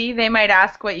 maybe. They might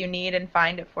ask what you need and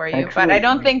find it for you. Actually, but I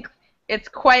don't think it's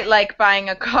quite like buying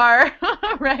a car,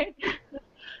 right?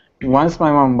 Once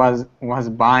my mom was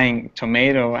buying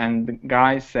tomato, and the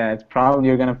guy said, probably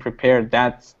you're going to prepare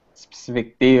that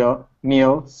specific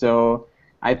meal, so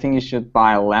I think you should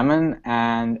buy lemon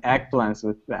and eggplants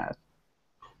with that.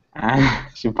 And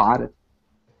she bought it.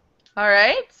 All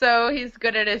right, so he's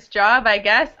good at his job, I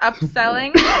guess.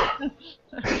 Upselling.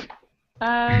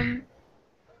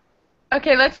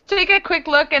 Okay, let's take a quick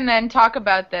look and then talk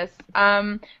about this.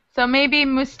 So maybe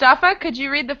Mustafa, could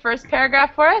you read the first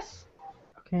paragraph for us?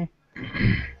 Okay.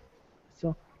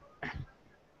 So,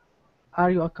 are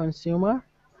you a consumer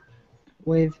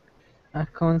with a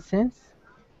conscience?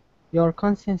 Your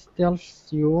conscience tells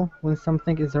you when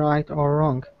something is right or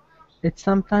wrong. It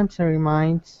sometimes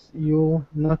reminds you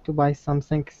not to buy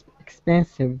something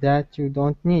expensive that you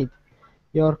don't need.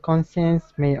 Your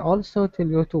conscience may also tell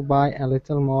you to buy a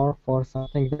little more for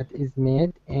something that is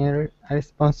made in a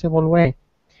responsible way.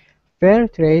 Fair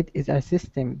trade is a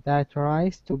system that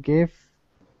tries to give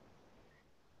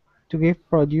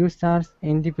producers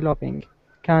in developing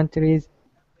countries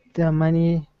the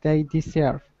money they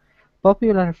deserve.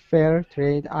 Popular fair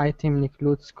trade items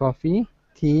include coffee,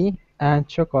 tea, and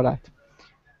chocolate.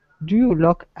 Do you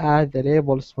look at the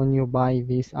labels when you buy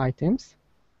these items?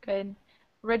 Good.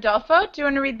 Rodolfo, do you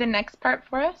want to read the next part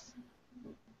for us?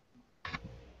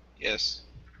 Yes.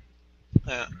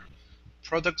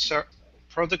 Products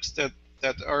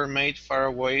that are made far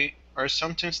away are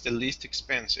sometimes the least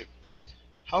expensive.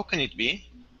 How can it be?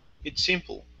 It's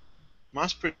simple.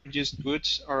 Mass-produced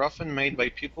goods are often made by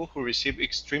people who receive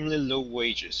extremely low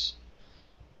wages.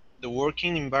 The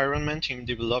working environment in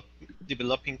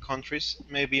developing countries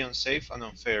may be unsafe and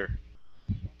unfair.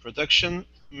 Production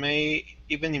may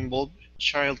even involve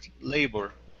child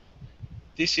labor.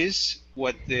 This is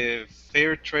what the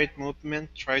fair trade movement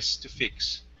tries to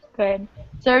fix. Good.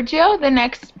 Sergio, the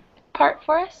next part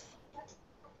for us?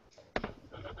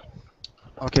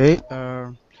 Okay.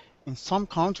 In some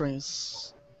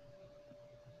countries,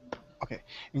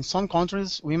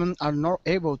 women are not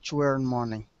able to earn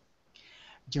money.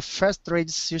 The fair trade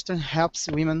system helps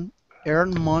women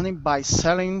earn money by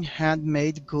selling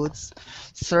handmade goods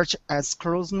such as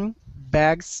clothing,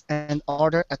 bags, and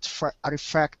other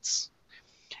artifacts.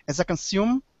 As a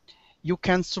consumer, you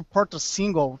can support a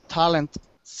single talent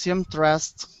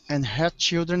seamstress and her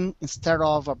children instead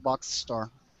of a box store.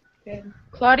 Good.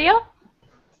 Claudio?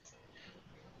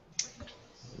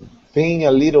 Paying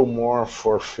a little more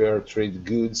for fair trade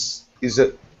goods is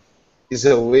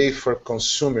a way for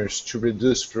consumers to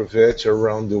reduce poverty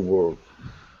around the world.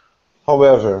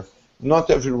 However, not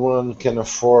everyone can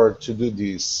afford to do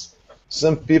this.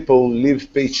 Some people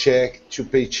live paycheck to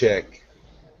paycheck.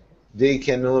 They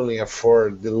can only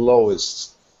afford the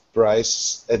lowest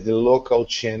price at the local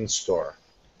chain store.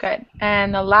 Good.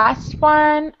 And the last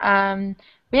one,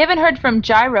 we haven't heard from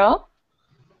Gyro.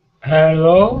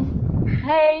 Hello.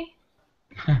 Hey.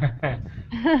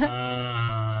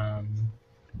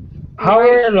 How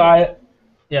Right. reliable?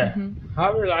 Yeah. Mhm.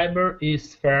 How reliable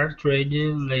is fair trade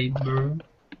labor?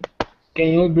 Can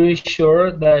you be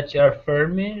sure that your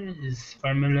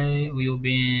family will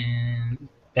be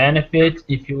benefit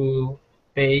if you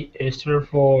pay extra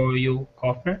for your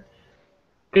coffee?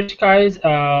 Criticize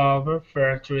our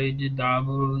fair trade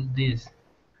double this.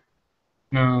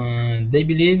 They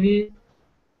believe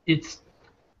it's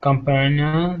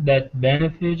company that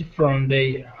benefit from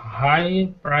the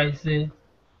high prices.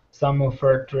 Some of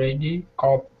fair trade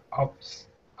ops,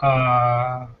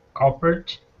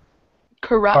 corporate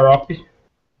Corrupt. corrupt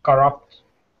corrupt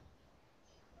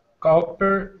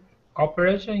corporate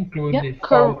cooperation include Yep. the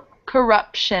false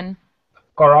Corruption.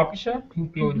 corruption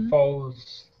include Mhm.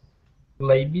 false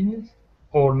labels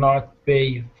or not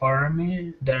pay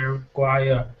farmers that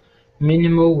require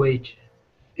minimum wage.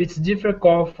 It's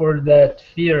difficult for that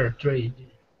fair trade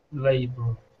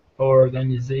labor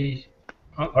organization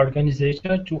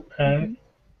to Mhm.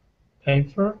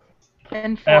 enforce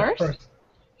Enforce. efforts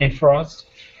enforce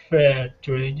fair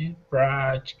trade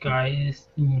practices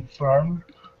in farms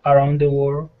around the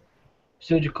world.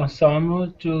 Should consumer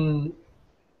to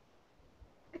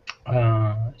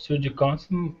should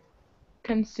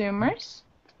Consumers.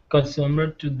 consumer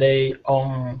today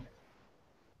on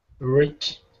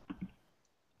rich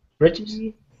riches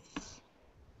Re-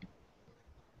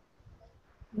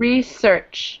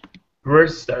 Research.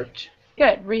 research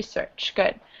Good. Research.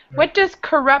 Good. What does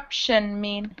corruption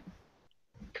mean?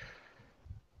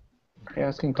 Are you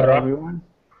asking to corrupt everyone?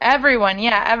 Everyone.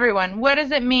 Yeah, everyone. What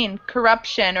does it mean?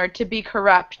 Corruption or to be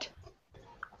corrupt?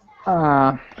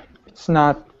 It's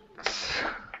not.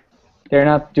 They're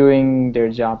not doing their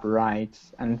job right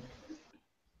and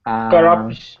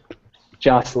corruption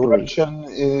justly. Corruption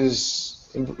is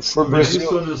for Maybe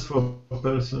Brazil. one is for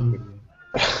person.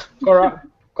 corrupt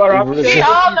In corruption We Brazil,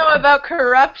 all know about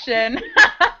corruption.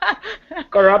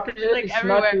 corruption Like is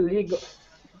not everywhere. legal.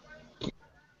 It's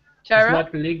Gyro?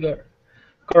 not legal.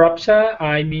 Corruption,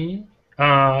 I mean,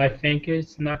 I think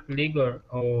it's not legal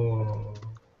or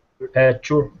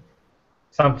true.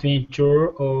 Something true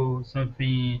or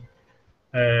something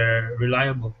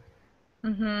reliable.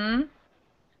 Mm-hmm.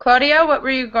 Claudia, what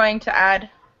were you going to add?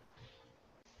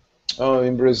 oh,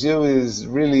 in Brazil is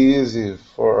really easy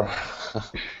for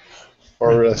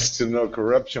for us to know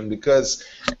corruption because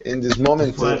in this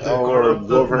moment Fight the our corrupted man.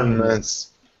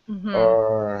 governments Mm-hmm.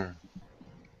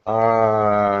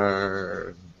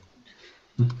 are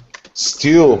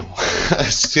still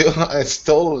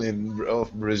stolen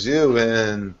of Brazil,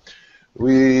 and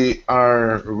we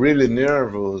are really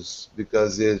nervous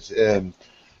because it's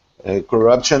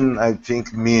corruption. I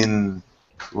think mean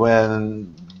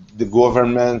when the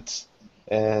government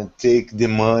take the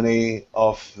money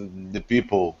of the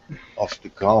people of the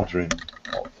country.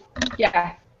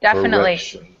 Yeah, definitely.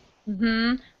 Corruption.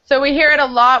 Mm-hmm. So we hear it a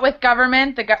lot with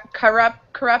government, the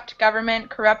corrupt government,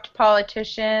 corrupt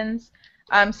politicians.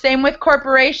 Same with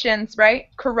corporations, right?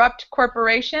 Corrupt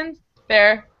corporations.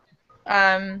 They're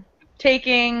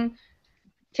taking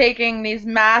these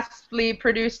massively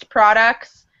produced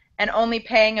products and only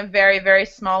paying a very, very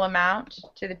small amount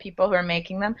to the people who are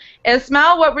making them.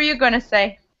 Ismail, what were you going to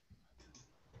say?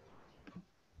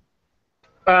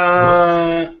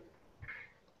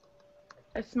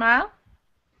 Ismail?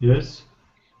 Yes?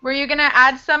 Were you going to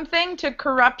add something to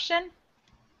corruption?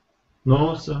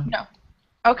 No, sir. No.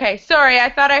 Okay, sorry, I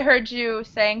thought I heard you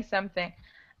saying something.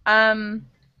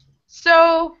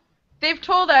 So they've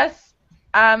told us,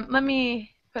 let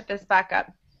me put this back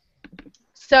up.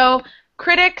 So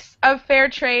critics of fair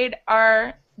trade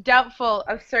are doubtful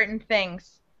of certain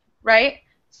things, right?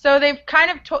 So they've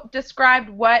kind of described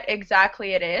what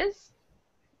exactly it is.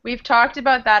 We've talked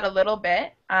about that a little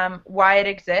bit, why it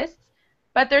exists.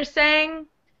 But they're saying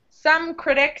some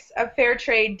critics of fair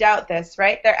trade doubt this,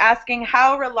 right? They're asking,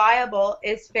 how reliable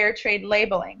is fair trade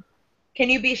labeling? Can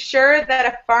you be sure that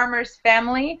a farmer's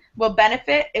family will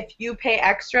benefit if you pay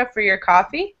extra for your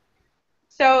coffee?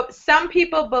 So some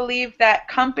people believe that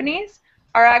companies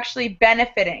are actually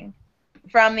benefiting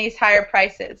from these higher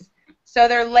prices. So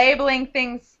they're labeling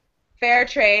things fair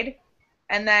trade,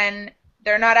 and then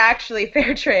they're not actually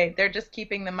fair trade. They're just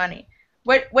keeping the money.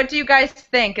 What do you guys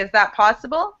think? Is that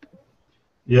possible?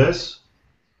 Yes?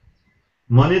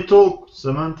 Money talk,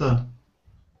 Samantha.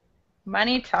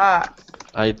 Money talks.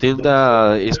 I think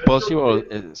that it's possible.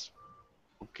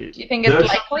 Okay. Do you think it's There's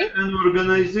likely? an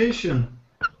organization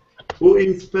who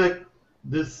inspect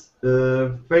this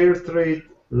fair trade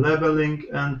labeling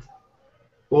and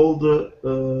all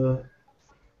the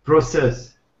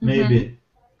process, maybe.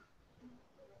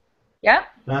 Yep.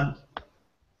 And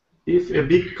if a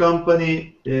big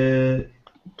company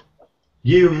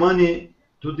give money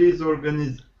to these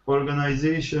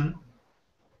organizations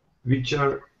which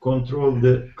are control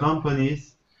the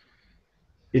companies,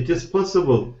 it is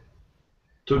possible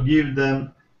to give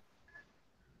them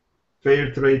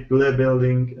fair trade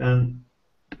labeling and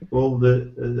all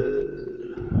the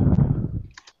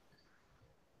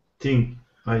thing,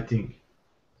 I think.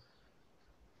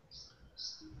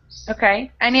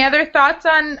 Okay. Any other thoughts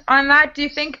on that? Do you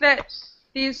think that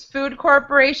these food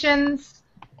corporations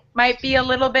might be a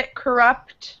little bit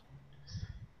corrupt?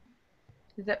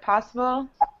 Is it possible?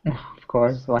 Of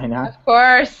course, why not? Of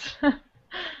course.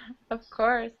 Of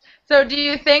course. So do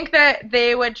you think that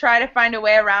they would try to find a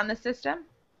way around the system?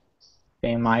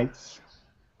 They might.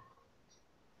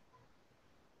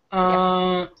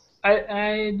 I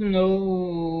don't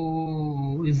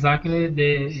know exactly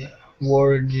the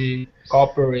word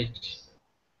corporate.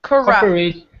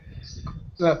 Corrupt.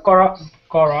 Corporate,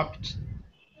 corrupt,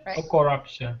 Right. or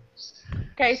corruption.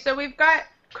 Okay, so we've got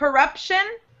corruption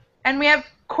and we have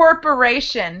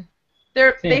corporation.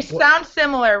 They sound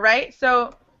similar, right?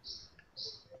 So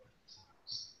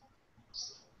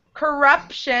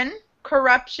corruption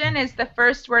is the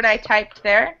first word I typed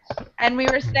there, and we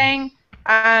were saying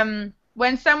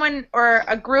when someone or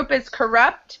a group is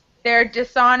corrupt, they're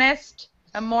dishonest,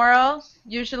 immoral.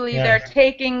 Usually they're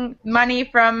taking money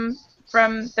from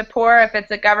the poor if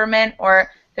it's a government, or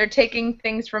they're taking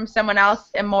things from someone else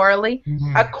immorally.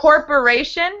 A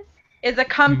corporation is a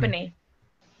company.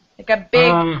 Like a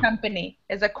big company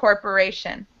is a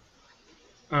corporation.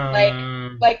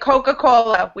 Like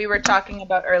Coca-Cola we were talking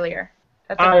about earlier.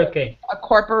 That's a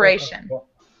corporation.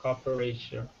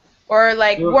 Corporation. Or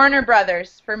like Warner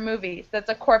Brothers for movies. That's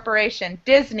a corporation.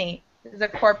 Disney is a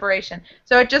corporation.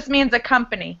 So it just means a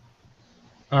company.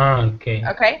 Okay.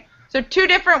 Okay? So two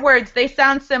different words. They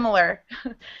sound similar.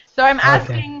 So I'm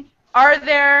asking, are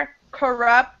there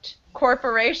corrupt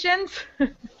corporations?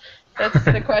 That's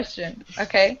the question.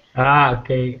 Okay?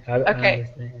 Okay. I Okay.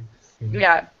 understand.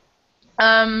 Yeah.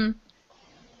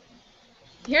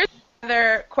 Here's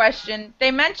another question.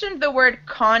 They mentioned the word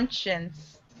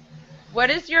conscience. What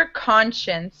is your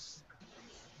conscience?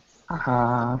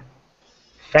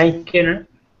 Thinking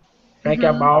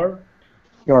about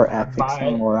your ethics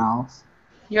and morals.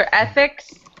 Your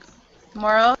ethics,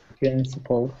 morals.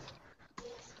 Principles.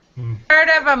 Heard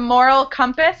of a moral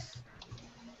compass?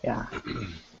 Yeah.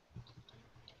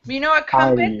 You know a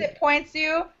compass? It points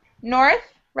you north,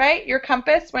 right? Your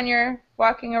compass when you're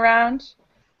walking around.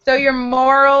 So your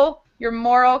moral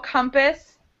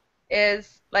compass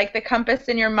is like the compass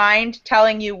in your mind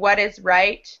telling you what is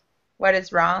right, what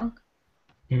is wrong.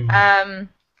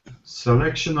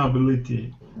 Selection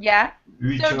ability. Yeah.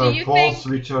 Which So are false,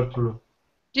 which are true.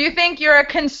 Do you think you're a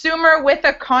consumer with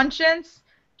a conscience?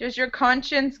 Does your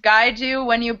conscience guide you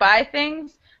when you buy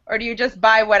things, or do you just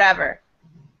buy whatever?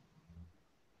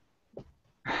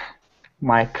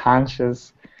 My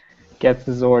conscience gets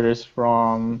its orders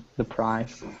from the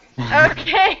price.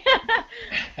 Okay.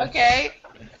 Okay.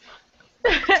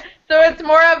 So it's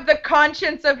more of the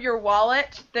conscience of your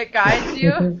wallet that guides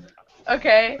you?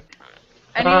 Okay.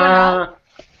 Anyone else?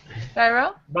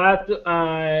 Gyro? But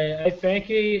I think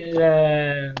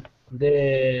the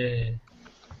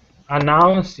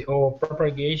announce or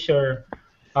propagation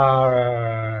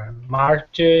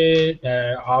market,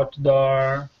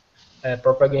 outdoor,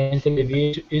 propaganda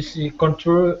television is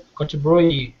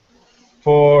contribute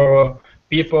for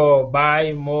people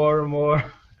buy more.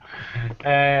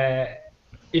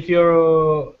 If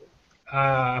you're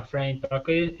a friend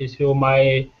talking, if you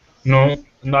might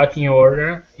not in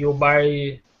order, you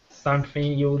buy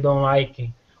something you don't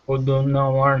like or do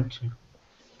not want,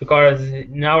 because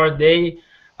nowadays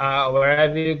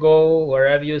wherever you go,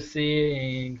 wherever you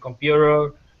see in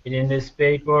computer, in the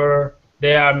newspaper,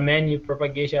 there are many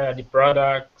propagation of the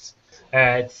products.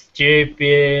 It's cheap.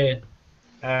 You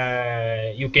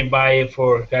can buy it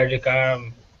for credit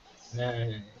card.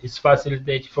 It's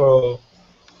facilitated for.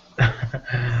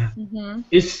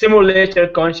 It's simulator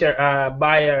conscious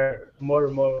buyer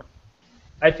more.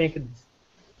 I think it's.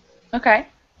 Okay.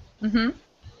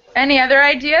 Any other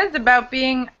ideas about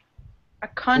being a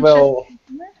conscious Well,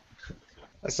 consumer?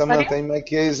 Samantha, in my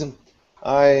case,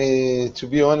 to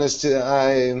be honest,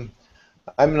 I'm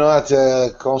not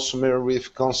a consumer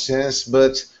with conscience,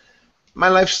 but my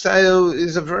lifestyle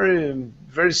is a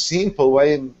very simple.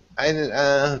 I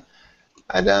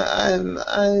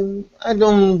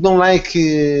don't like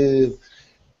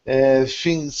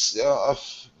things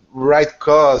of right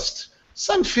cost.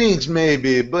 Some things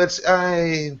maybe, but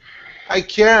I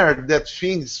care that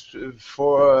things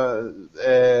for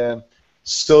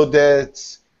so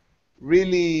that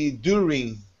really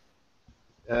during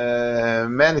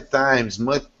many times,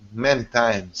 many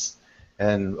times,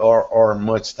 and or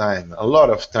much time, a lot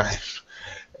of time,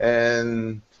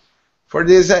 and for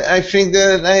this, I think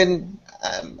that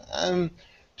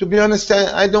to be honest,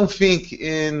 I don't think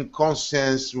in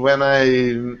conscience when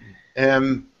I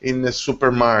am in the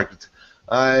supermarket.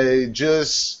 I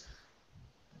just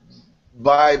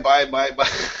buy.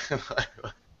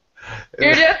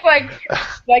 You're just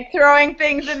like throwing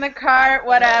things in the cart,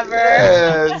 whatever.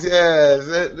 Yes, yes.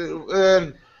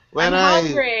 When I'm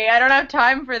hungry. I don't have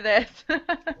time for this.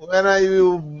 when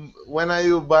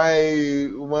I buy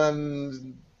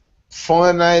one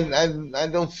phone, I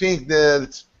don't think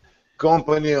that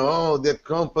company. Oh, that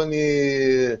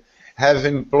company have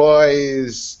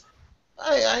employees.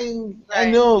 I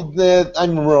know that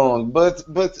I'm wrong, but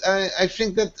I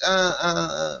think that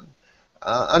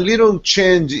a little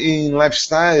change in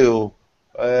lifestyle,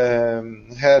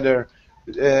 Heather,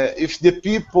 if the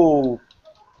people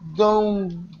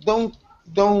don't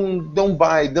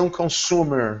buy, don't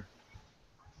consume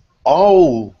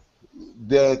all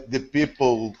that the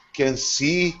people can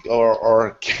see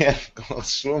or can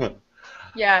consume.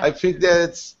 Yeah. I think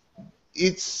that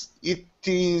it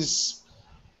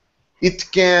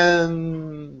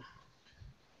can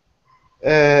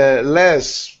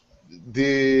less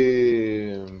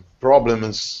the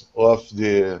problems of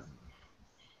the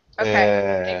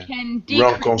It can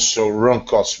wrong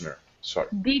customer. Sorry.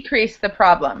 decrease the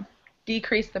problem.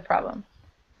 Decrease the problem.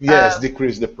 Yes,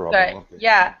 decrease the problem. Okay.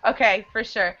 Yeah. Okay, for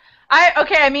sure.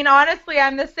 I mean, honestly,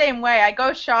 I'm the same way. I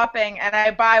go shopping and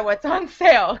I buy what's on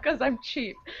sale because I'm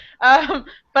cheap.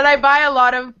 But I buy a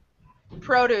lot of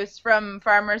produce from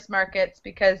farmers markets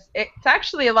because it's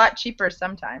actually a lot cheaper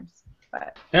sometimes.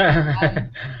 But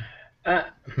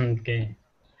Okay.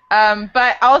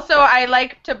 but also I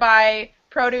like to buy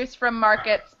produce from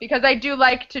markets because I do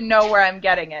like to know where I'm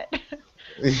getting it.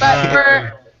 But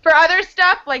for other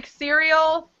stuff like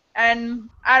cereal and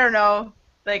I don't know,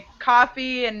 like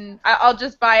coffee, and I'll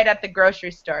just buy it at the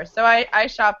grocery store. So I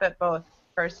shop at both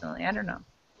personally. I don't know.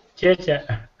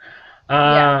 Checha.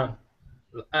 Yeah.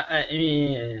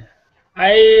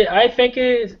 I think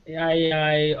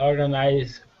I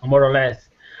organize more or less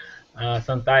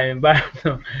sometime, but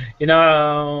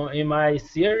in my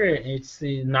city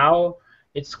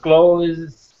it's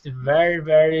clothes very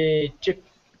very cheap.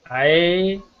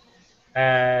 I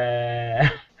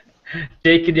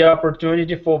take the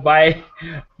opportunity for buy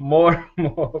more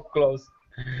clothes.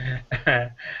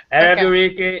 Every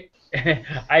week,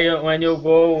 when you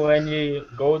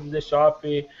go to the shop,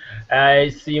 I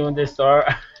see on the store,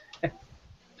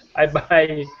 I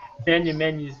buy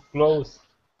many clothes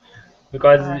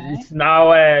because it's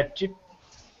now cheap,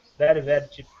 very very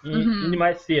cheap in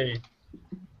my city.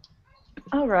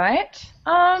 All right.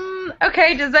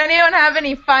 Okay, does anyone have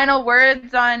any final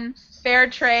words on fair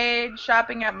trade,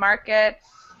 shopping at markets?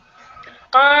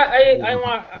 I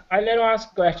let me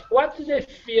ask a question. What is the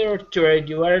fair trade?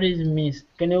 What does it mean?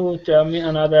 Can you tell me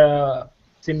another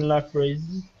similar phrase?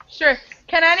 Sure.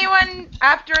 Can anyone,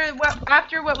 after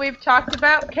what we've talked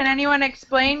about, can anyone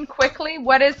explain quickly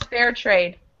what is fair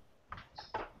trade?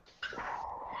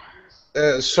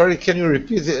 Sorry, can you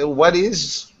repeat it? What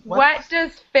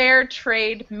does fair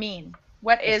trade mean?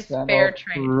 What is fair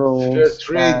trade? Fair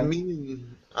trade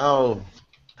mean? Oh,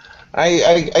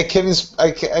 I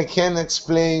can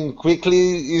explain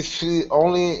quickly if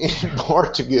only in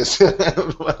Portuguese.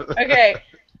 Okay.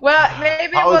 Well,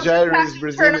 maybe we'll just have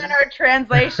to turn on our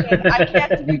translation. I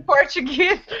can't speak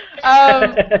Portuguese.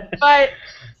 But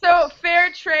so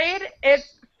fair trade,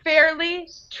 it's fairly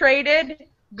traded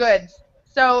goods.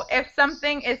 So if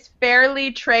something is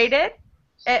fairly traded,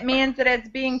 it means that it's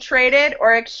being traded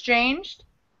or exchanged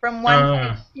from one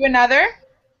place to another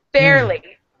fairly.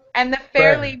 And the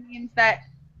fairly means that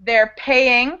they're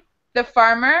paying the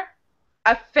farmer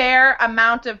a fair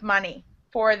amount of money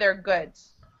for their goods.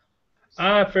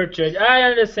 Fair trade. I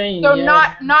understand. So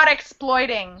yes. not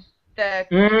exploiting the.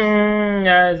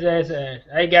 Yes.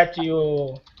 I got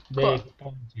you the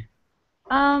point.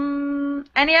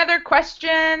 Any other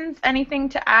questions? Anything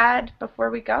to add before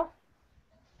we go?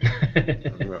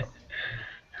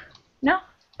 No?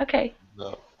 Okay.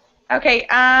 No. Okay,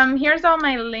 here's all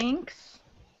my links.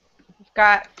 We've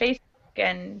got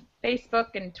Facebook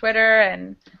and Twitter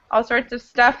and all sorts of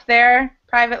stuff there,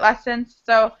 private lessons.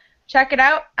 So check it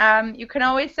out. You can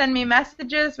always send me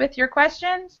messages with your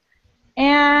questions.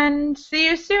 And see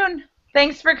you soon.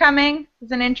 Thanks for coming. It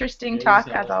was an interesting talk,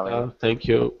 as always. Thank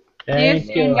you. See you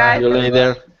soon, guys. See you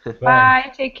later.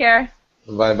 Bye. Take care.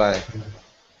 Bye-bye.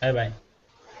 Bye-bye.